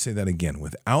 Let me say that again.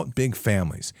 Without big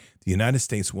families, the United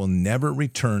States will never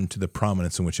return to the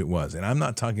prominence in which it was. And I'm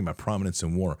not talking about prominence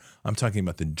in war. I'm talking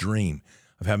about the dream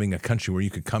of having a country where you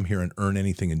could come here and earn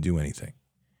anything and do anything.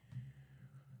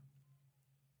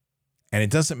 And it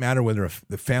doesn't matter whether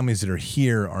the families that are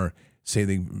here are,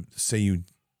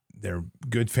 they're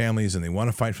good families and they want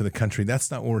to fight for the country.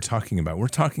 That's not what we're talking about. We're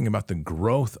talking about the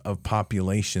growth of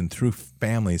population through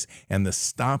families and the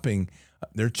stopping,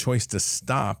 their choice to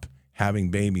stop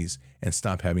having babies and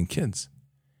stop having kids.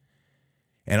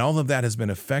 And all of that has been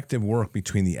effective work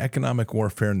between the economic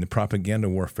warfare and the propaganda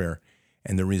warfare.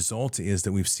 And the result is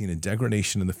that we've seen a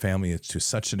degradation of the family to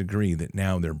such a degree that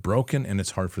now they're broken and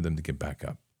it's hard for them to get back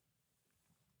up.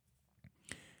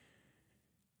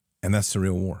 And that's the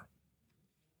real war.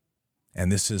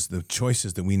 And this is the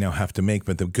choices that we now have to make.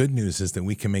 But the good news is that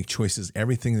we can make choices,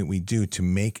 everything that we do, to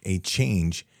make a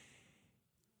change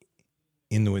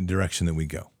in the direction that we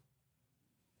go.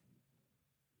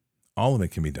 All of it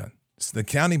can be done. So the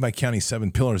county by county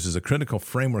 7 pillars is a critical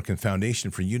framework and foundation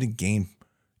for you to gain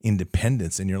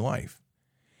independence in your life.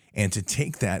 And to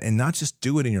take that and not just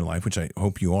do it in your life, which I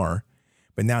hope you are,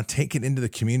 but now take it into the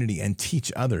community and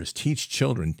teach others, teach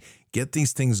children, get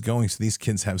these things going so these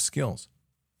kids have skills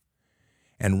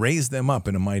and raise them up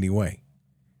in a mighty way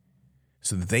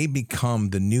so that they become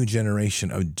the new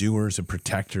generation of doers and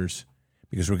protectors,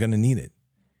 because we're going to need it.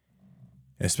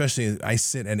 Especially I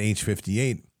sit at age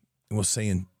 58, and we'll say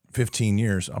in 15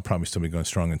 years, I'll probably still be going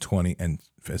strong in 20 and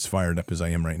as fired up as I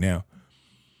am right now.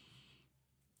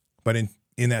 But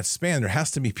in that span, there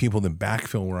has to be people that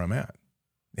backfill where I'm at.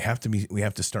 We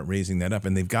have to start raising that up,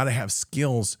 and they've got to have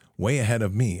skills way ahead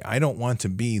of me. I don't want to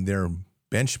be their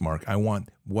benchmark. I want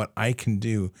what I can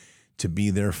do to be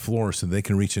their floor so they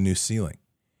can reach a new ceiling.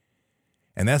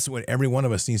 And that's what every one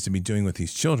of us needs to be doing with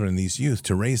these children, these youth,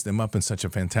 to raise them up in such a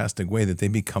fantastic way that they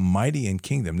become mighty in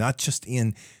kingdom, not just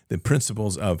in the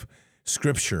principles of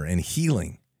scripture and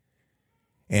healing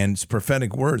and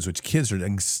prophetic words, which kids are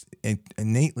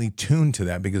innately tuned to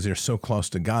that because they're so close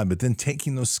to God, but then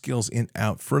taking those skills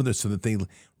out further so that they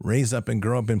raise up and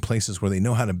grow up in places where they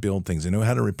know how to build things. They know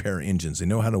how to repair engines. They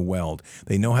know how to weld.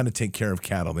 They know how to take care of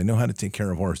cattle. They know how to take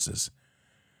care of horses.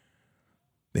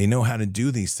 They know how to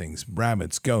do these things,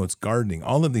 rabbits, goats, gardening,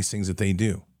 all of these things that they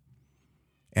do.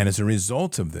 And as a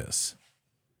result of this,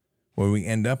 what we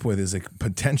end up with is a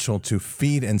potential to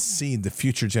feed and seed the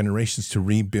future generations to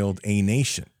rebuild a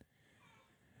nation.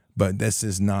 But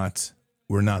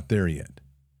we're not there yet.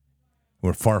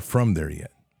 We're far from there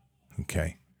yet,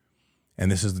 okay?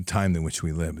 And this is the time in which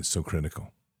we live. It's so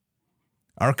critical.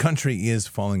 Our country is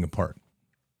falling apart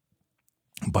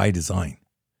by design.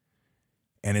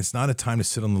 And it's not a time to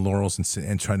sit on the laurels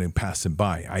and try to pass it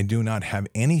by. I do not have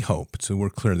any hope, so we're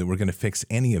clear, that we're going to fix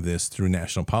any of this through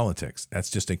national politics.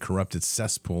 That's just a corrupted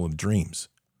cesspool of dreams.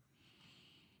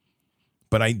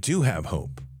 But I do have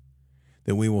hope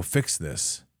that we will fix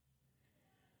this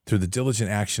through the diligent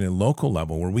action at local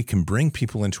level, where we can bring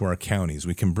people into our counties.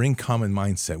 We can bring common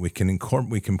mindset. We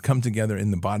can come together in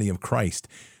the body of Christ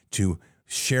to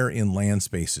share in land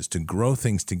spaces, to grow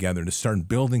things together, to start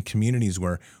building communities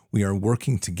where we are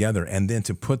working together, and then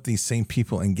to put these same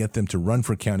people and get them to run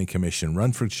for county commission,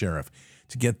 run for sheriff,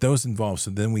 to get those involved so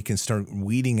then we can start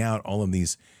weeding out all of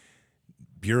these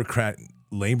bureaucrat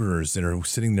laborers that are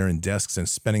sitting there in desks and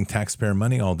spending taxpayer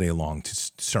money all day long, to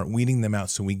start weeding them out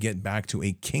so we get back to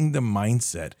a kingdom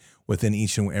mindset within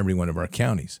each and every one of our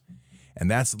counties. And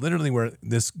that's literally where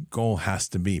this goal has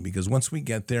to be, because once we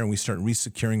get there and we start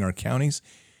resecuring our counties,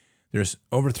 there's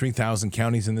over 3,000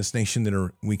 counties in this nation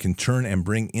that we can turn and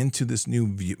bring into this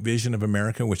new vision of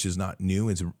America, which is not new.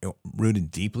 It's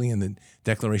rooted deeply in the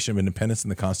Declaration of Independence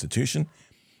and the Constitution.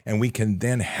 And we can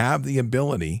then have the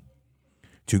ability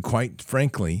to, quite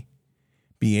frankly,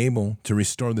 be able to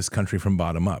restore this country from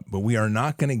bottom up. But we are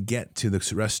not going to get to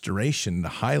this restoration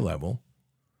at a high level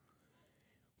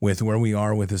with where we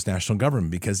are with this national government,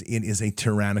 because it is a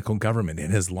tyrannical government. It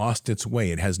has lost its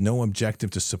way. It has no objective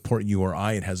to support you or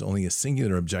I. It has only a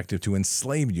singular objective to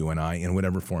enslave you and I in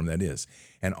whatever form that is.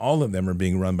 And all of them are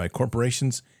being run by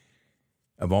corporations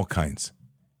of all kinds,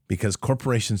 because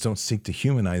corporations don't seek to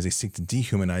humanize. They seek to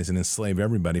dehumanize and enslave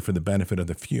everybody for the benefit of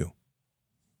the few.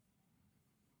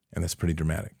 And that's pretty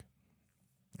dramatic.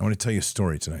 I want to tell you a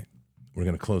story tonight. We're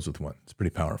going to close with one. It's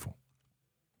pretty powerful.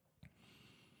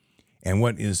 And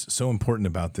what is so important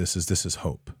about this is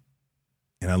hope.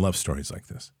 And I love stories like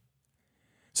this.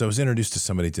 So I was introduced to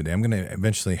somebody today. I'm going to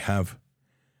eventually have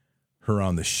her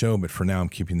on the show, but for now I'm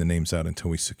keeping the names out until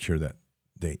we secure that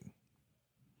date.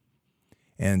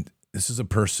 And this is a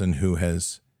person who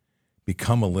has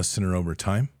become a listener over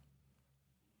time.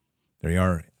 There you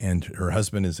are. And her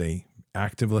husband is an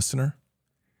active listener.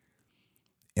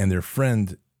 And a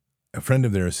friend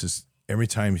of theirs is, every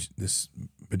time this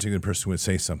particular person would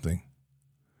say something,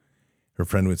 her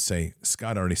friend would say,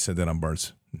 Scott already said that on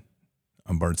Bards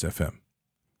FM.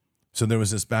 So there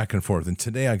was this back and forth. And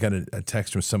today I got a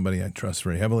text from somebody I trust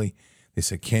very heavily. They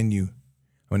said, can you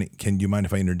mind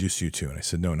if I introduce you to? And I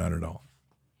said, no, not at all.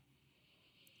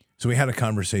 So we had a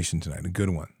conversation tonight, a good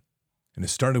one. And it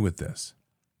started with this.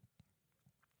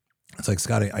 It's like,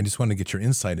 Scott, I just want to get your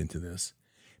insight into this,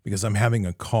 because I'm having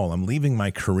a call. I'm leaving my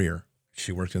career.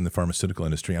 She worked in the pharmaceutical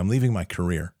industry. I'm leaving my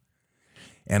career.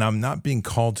 And I'm not being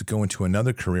called to go into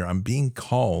another career. I'm being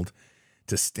called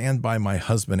to stand by my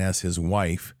husband as his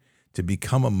wife, to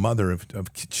become a mother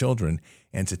of children,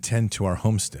 and to tend to our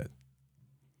homestead.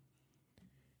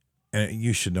 And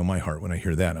you should know my heart when I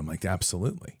hear that. I'm like,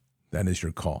 absolutely. That is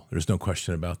your call. There's no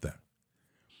question about that.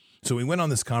 So we went on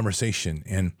this conversation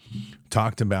and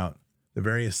talked about the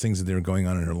various things that they were going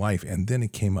on in her life. And then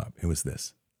it came up. It was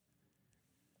this.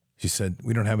 She said,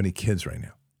 we don't have any kids right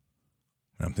now.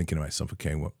 And I'm thinking to myself,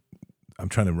 okay, well, I'm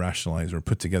trying to rationalize or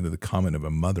put together the comment of a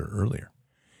mother earlier.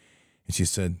 And she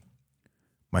said,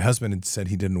 my husband had said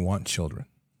he didn't want children.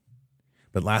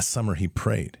 But last summer he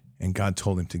prayed and God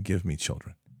told him to give me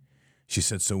children. She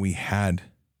said, so we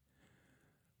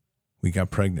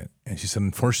got pregnant. And she said,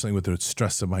 unfortunately, with the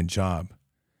stress of my job,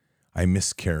 I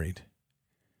miscarried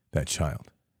that child.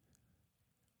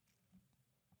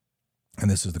 And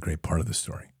this is the great part of the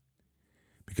story.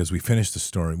 Because we finished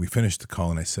the call,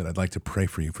 and I said, I'd like to pray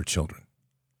for you for children.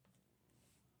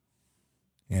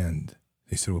 And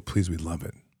they said, well, please, we'd love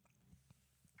it.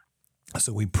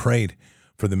 So we prayed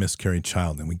for the miscarried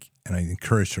child, and I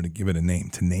encouraged her to give it a name,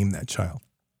 to name that child.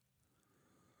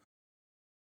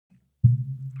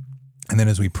 And then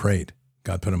as we prayed,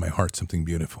 God put in my heart something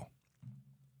beautiful.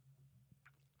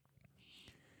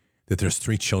 That there's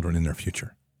 3 children in their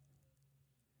future.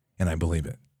 And I believe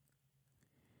it.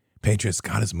 Patriots,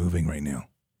 God is moving right now.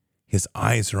 His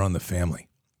eyes are on the family.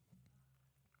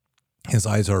 His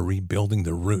eyes are rebuilding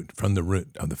the root from the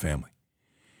root of the family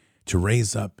to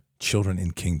raise up children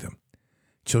in kingdom,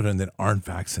 children that aren't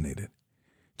vaccinated,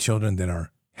 children that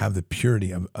have the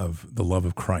purity of the love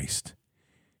of Christ,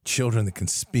 children that can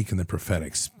speak in the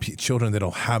prophetic, children that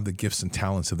will have the gifts and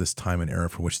talents of this time and era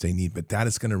for which they need. But that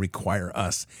is going to require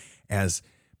us as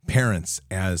parents,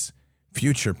 as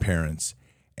future parents,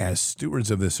 as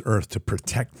stewards of this earth to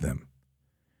protect them,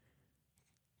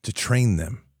 to train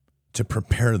them, to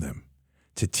prepare them,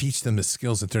 to teach them the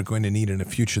skills that they're going to need in a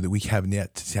future that we haven't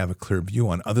yet to have a clear view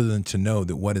on, other than to know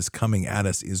that what is coming at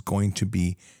us is going to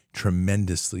be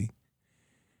tremendously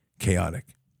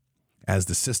chaotic as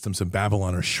the systems of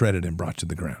Babylon are shredded and brought to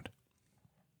the ground.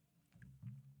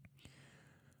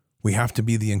 We have to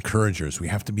be the encouragers. We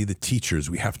have to be the teachers.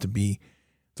 We have to be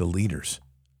the leaders.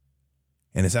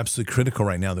 And it's absolutely critical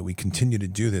right now that we continue to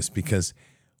do this because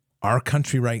our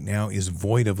country right now is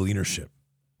void of leadership.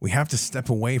 We have to step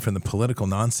away from the political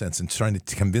nonsense and trying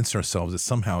to convince ourselves that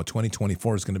somehow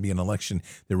 2024 is going to be an election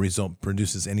that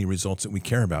produces any results that we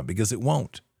care about, because it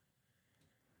won't.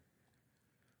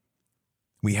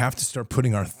 We have to start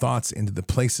putting our thoughts into the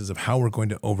places of how we're going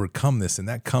to overcome this. And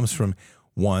that comes from,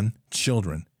 1,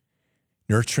 children.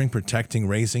 Nurturing, protecting,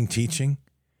 raising, teaching.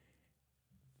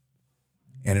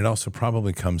 And it also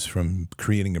probably comes from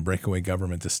creating a breakaway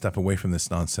government to step away from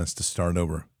this nonsense to start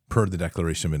over per the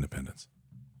Declaration of Independence.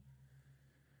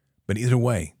 But either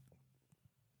way,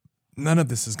 none of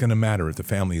this is going to matter if the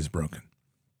family is broken.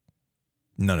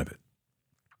 None of it.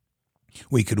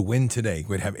 We could win today.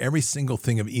 We'd have every single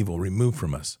thing of evil removed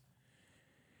from us.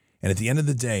 And at the end of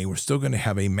the day, we're still going to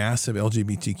have a massive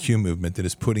LGBTQ movement that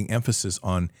is putting emphasis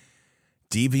on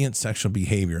deviant sexual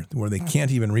behavior where they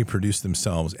can't even reproduce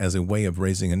themselves as a way of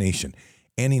raising a nation.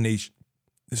 Any nation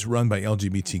that's run by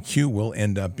LGBTQ will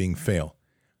end up being fail.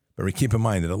 But we keep in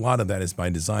mind that a lot of that is by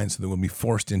design so that we'll be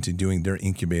forced into doing their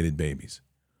incubated babies.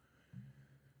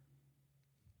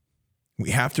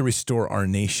 We have to restore our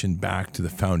nation back to the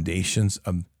foundations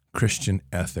of Christian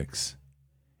ethics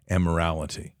and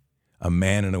morality. A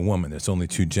man and a woman, there's only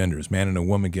 2 genders. Man and a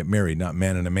woman get married, not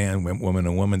man and a man, woman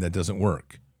and a woman. That doesn't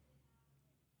work.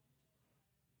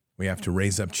 We have to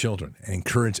raise up children and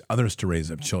encourage others to raise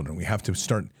up children. We have to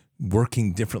start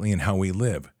working differently in how we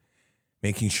live,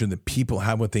 making sure that people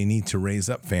have what they need to raise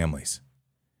up families.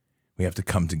 We have to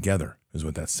come together, is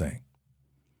what that's saying.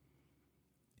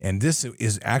 And this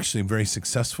is actually very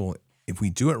successful. If we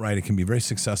do it right, it can be very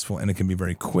successful and it can be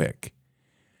very quick.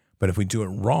 But if we do it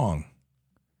wrong,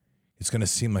 it's going to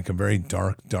seem like a very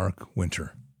dark, dark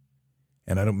winter.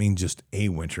 And I don't mean just a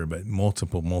winter, but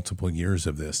multiple years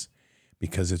of this,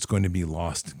 because it's going to be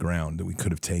lost ground that we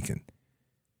could have taken.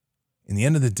 In the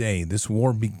end of the day, this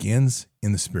war begins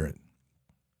in the spirit.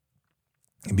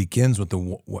 It begins with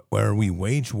where we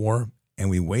wage war,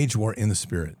 and we wage war in the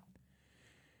spirit.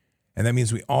 And that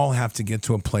means we all have to get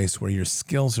to a place where your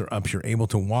skills are up. You're able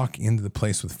to walk into the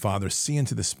place with Father, see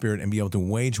into the Spirit, and be able to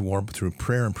wage war through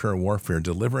prayer and prayer warfare,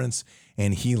 deliverance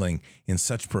and healing in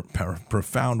such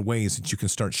profound ways that you can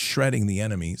start shredding the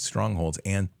enemy's strongholds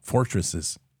and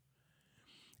fortresses.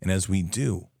 And as we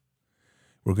do,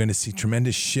 we're going to see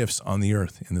tremendous shifts on the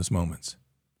earth in those moments.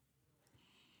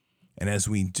 And as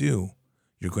we do,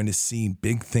 you're going to see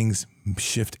big things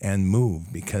shift and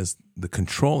move because the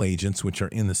control agents, which are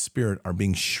in the spirit, are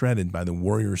being shredded by the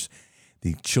warriors,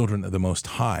 the children of the Most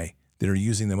High, that are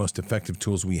using the most effective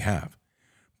tools we have,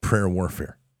 prayer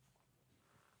warfare.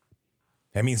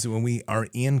 That means that when we are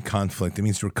in conflict, it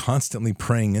means we're constantly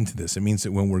praying into this. It means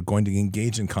that when we're going to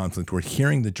engage in conflict, we're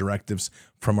hearing the directives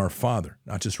from our Father,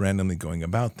 not just randomly going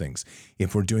about things.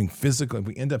 If we're doing physical, if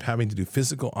we end up having to do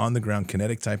physical, on-the-ground,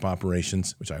 kinetic type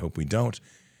operations, which I hope we don't,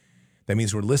 that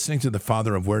means we're listening to the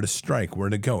Father of where to strike, where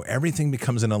to go. Everything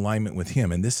becomes in alignment with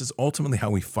Him, and this is ultimately how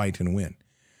we fight and win.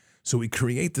 So we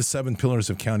create the 7 pillars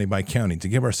of county by county to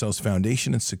give ourselves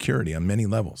foundation and security on many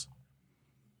levels.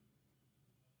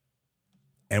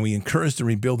 And we encourage the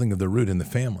rebuilding of the root in the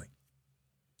family.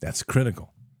 That's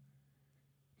critical.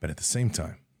 But at the same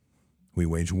time, we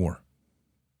wage war.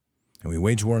 And we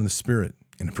wage war in the spirit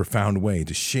in a profound way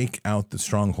to shake out the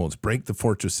strongholds, break the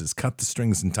fortresses, cut the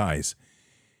strings and ties,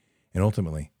 and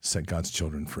ultimately set God's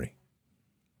children free.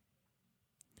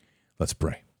 Let's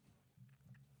pray.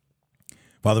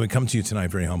 Father, we come to you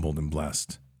tonight very humbled and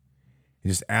blessed. We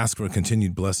just ask for a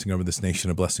continued blessing over this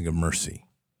nation, a blessing of mercy.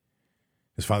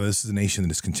 Because, Father, this is a nation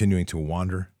that is continuing to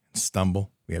wander and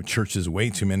stumble. We have churches, way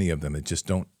too many of them, that just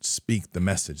don't speak the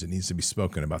message that needs to be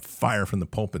spoken about fire from the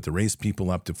pulpit to raise people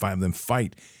up, to have them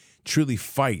fight, truly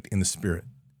fight in the Spirit.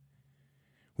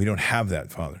 We don't have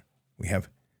that, Father. We have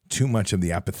too much of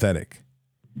the apathetic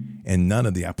and none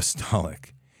of the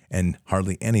apostolic and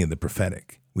hardly any of the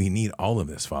prophetic. We need all of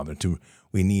this, Father.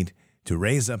 We need to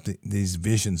raise up these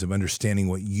visions of understanding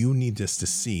what you need us to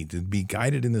see, to be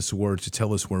guided in this word, to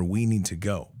tell us where we need to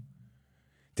go,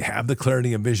 to have the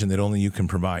clarity of vision that only you can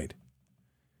provide.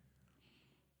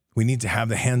 We need to have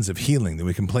the hands of healing that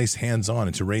we can place hands on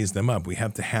and to raise them up. We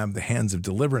have to have the hands of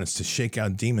deliverance to shake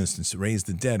out demons and to raise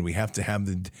the dead. We have to have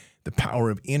the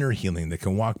power of inner healing that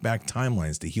can walk back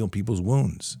timelines to heal people's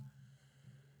wounds.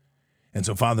 And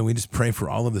so, Father, we just pray for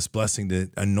all of this blessing to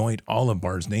anoint all of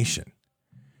Bard's Nation.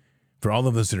 For all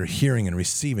of those that are hearing and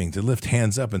receiving, to lift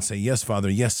hands up and say, yes, Father,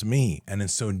 yes, me. And in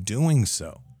so doing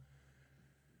so,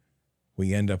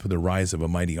 we end up with the rise of a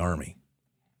mighty army,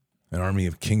 an army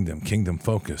of kingdom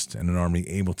focused, and an army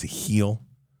able to heal,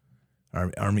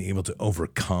 an army able to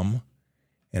overcome,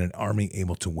 and an army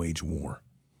able to wage war.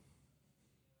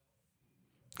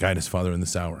 Guide us, Father, in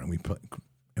this hour, and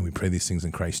we pray these things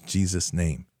in Christ Jesus'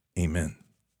 name. Amen.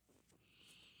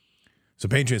 So,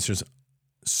 Patriots, there's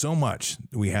so much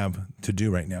we have to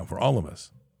do right now for all of us.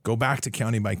 Go back to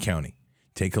county by county.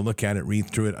 Take a look at it,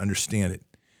 read through it, understand it.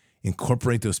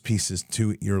 Incorporate those pieces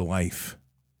to your life.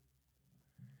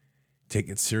 Take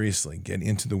it seriously. Get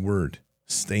into the Word.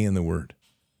 Stay in the Word.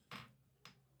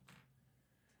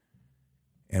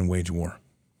 And wage war.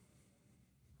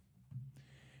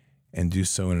 And do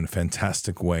so in a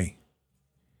fantastic way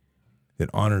that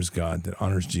honors God, that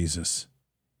honors Jesus,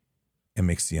 and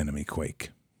makes the enemy quake.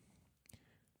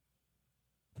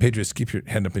 Patriots, keep your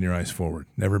head up and your eyes forward.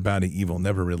 Never bow to evil,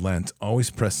 never relent. Always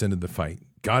press into the fight.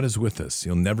 God is with us.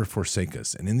 He'll never forsake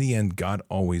us. And in the end, God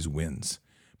always wins.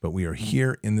 But we are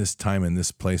here in this time and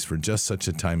this place for just such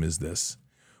a time as this.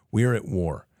 We are at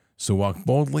war. So walk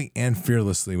boldly and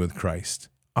fearlessly with Christ.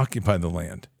 Occupy the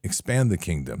land. Expand the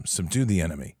kingdom. Subdue the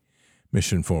enemy.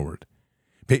 Mission forward.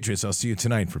 Patriots, I'll see you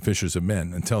tonight for Fishers of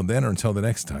Men. Until then or until the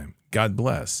next time, God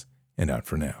bless and out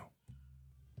for now.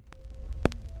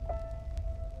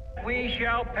 We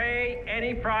shall pay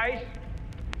any price,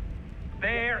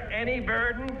 bear any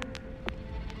burden,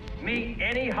 meet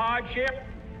any hardship,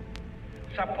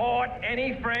 support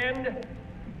any friend,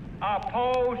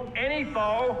 oppose any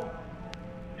foe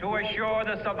to assure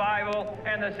the survival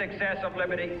and the success of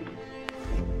liberty.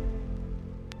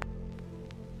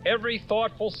 Every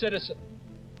thoughtful citizen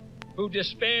who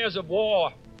despairs of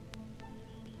war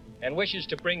and wishes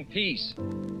to bring peace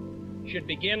should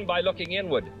begin by looking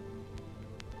inward,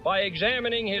 by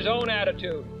examining his own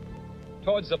attitude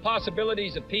towards the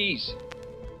possibilities of peace.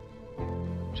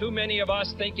 Too many of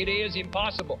us think it is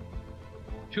impossible.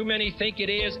 Too many think it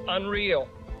is unreal.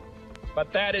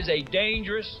 But that is a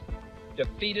dangerous,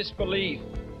 defeatist belief.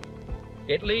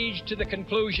 It leads to the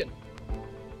conclusion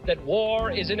that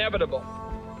war is inevitable,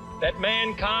 that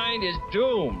mankind is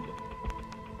doomed,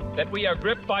 that we are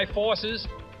gripped by forces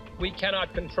we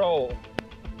cannot control.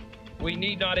 We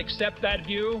need not accept that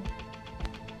view.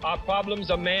 Our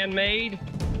problems are man-made,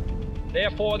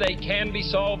 therefore they can be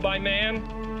solved by man,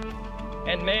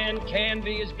 and man can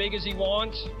be as big as he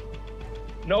wants.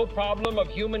 No problem of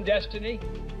human destiny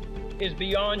is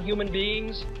beyond human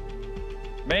beings.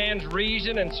 Man's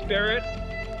reason and spirit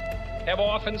have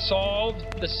often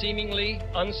solved the seemingly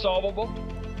unsolvable,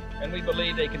 and we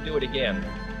believe they can do it again.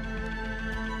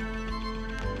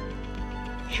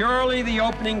 Surely the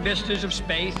opening vistas of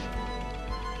space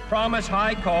promise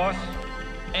high costs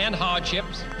and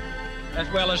hardships, as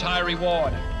well as high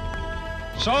reward.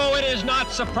 So it is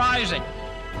not surprising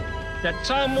that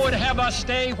some would have us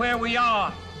stay where we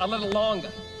are a little longer,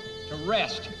 to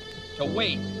rest, to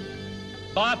wait.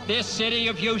 But this city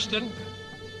of Houston,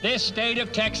 this state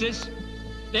of Texas,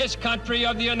 this country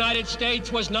of the United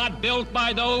States was not built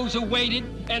by those who waited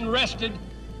and rested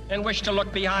and wished to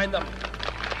look behind them.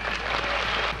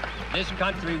 This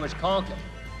country was conquered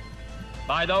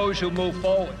by those who move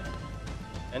forward,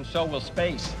 and so will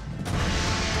space.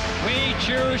 We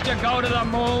choose to go to the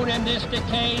moon in this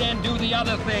decade and do the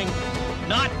other thing,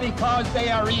 not because they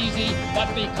are easy,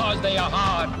 but because they are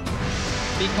hard.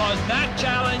 Because that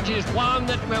challenge is one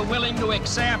that we're willing to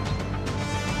accept.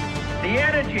 The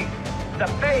energy, the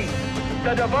faith,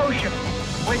 the devotion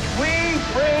which we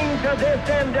bring to this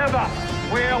endeavor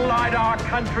will light our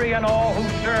country and all who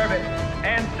serve it.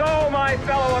 And so, my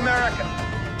fellow Americans,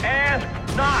 ask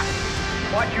not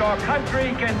what your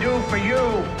country can do for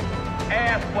you,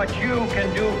 ask what you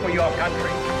can do for your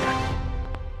country.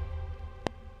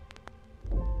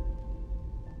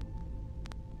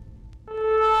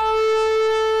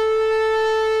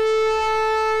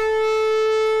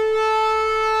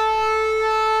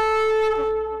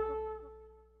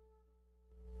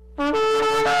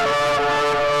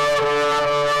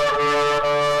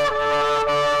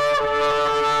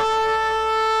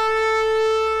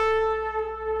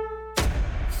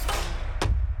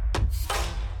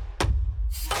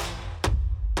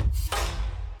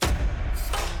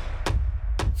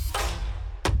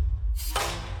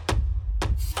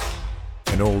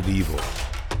 An old evil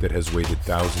that has waited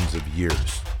thousands of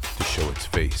years to show its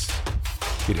face.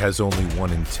 It has only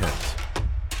one intent: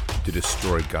 to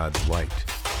destroy God's light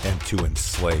and to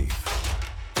enslave.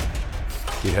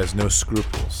 It has no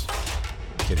scruples.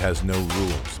 It has no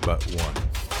rules but one: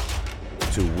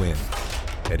 to win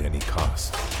at any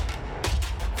cost.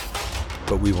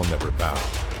 But we will never bow,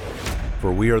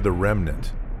 for we are the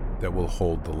remnant that will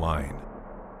hold the line.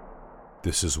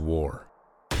 This is war.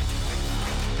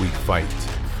 We fight.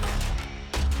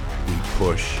 We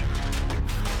push.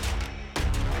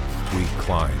 We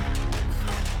climb.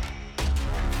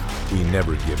 We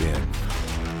never give in.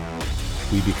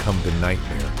 We become the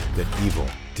nightmare that evil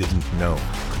didn't know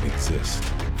could exist.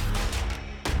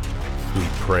 We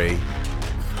pray.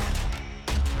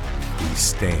 We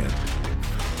stand.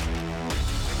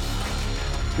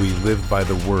 We live by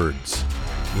the words,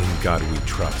 "In God we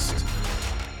trust."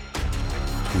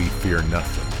 We fear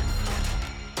nothing.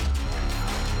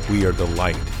 We are the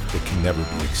light that can never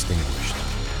be extinguished.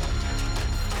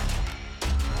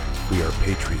 We are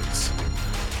patriots.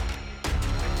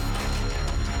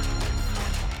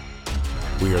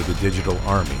 We are the digital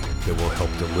army that will help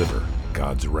deliver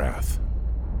God's wrath.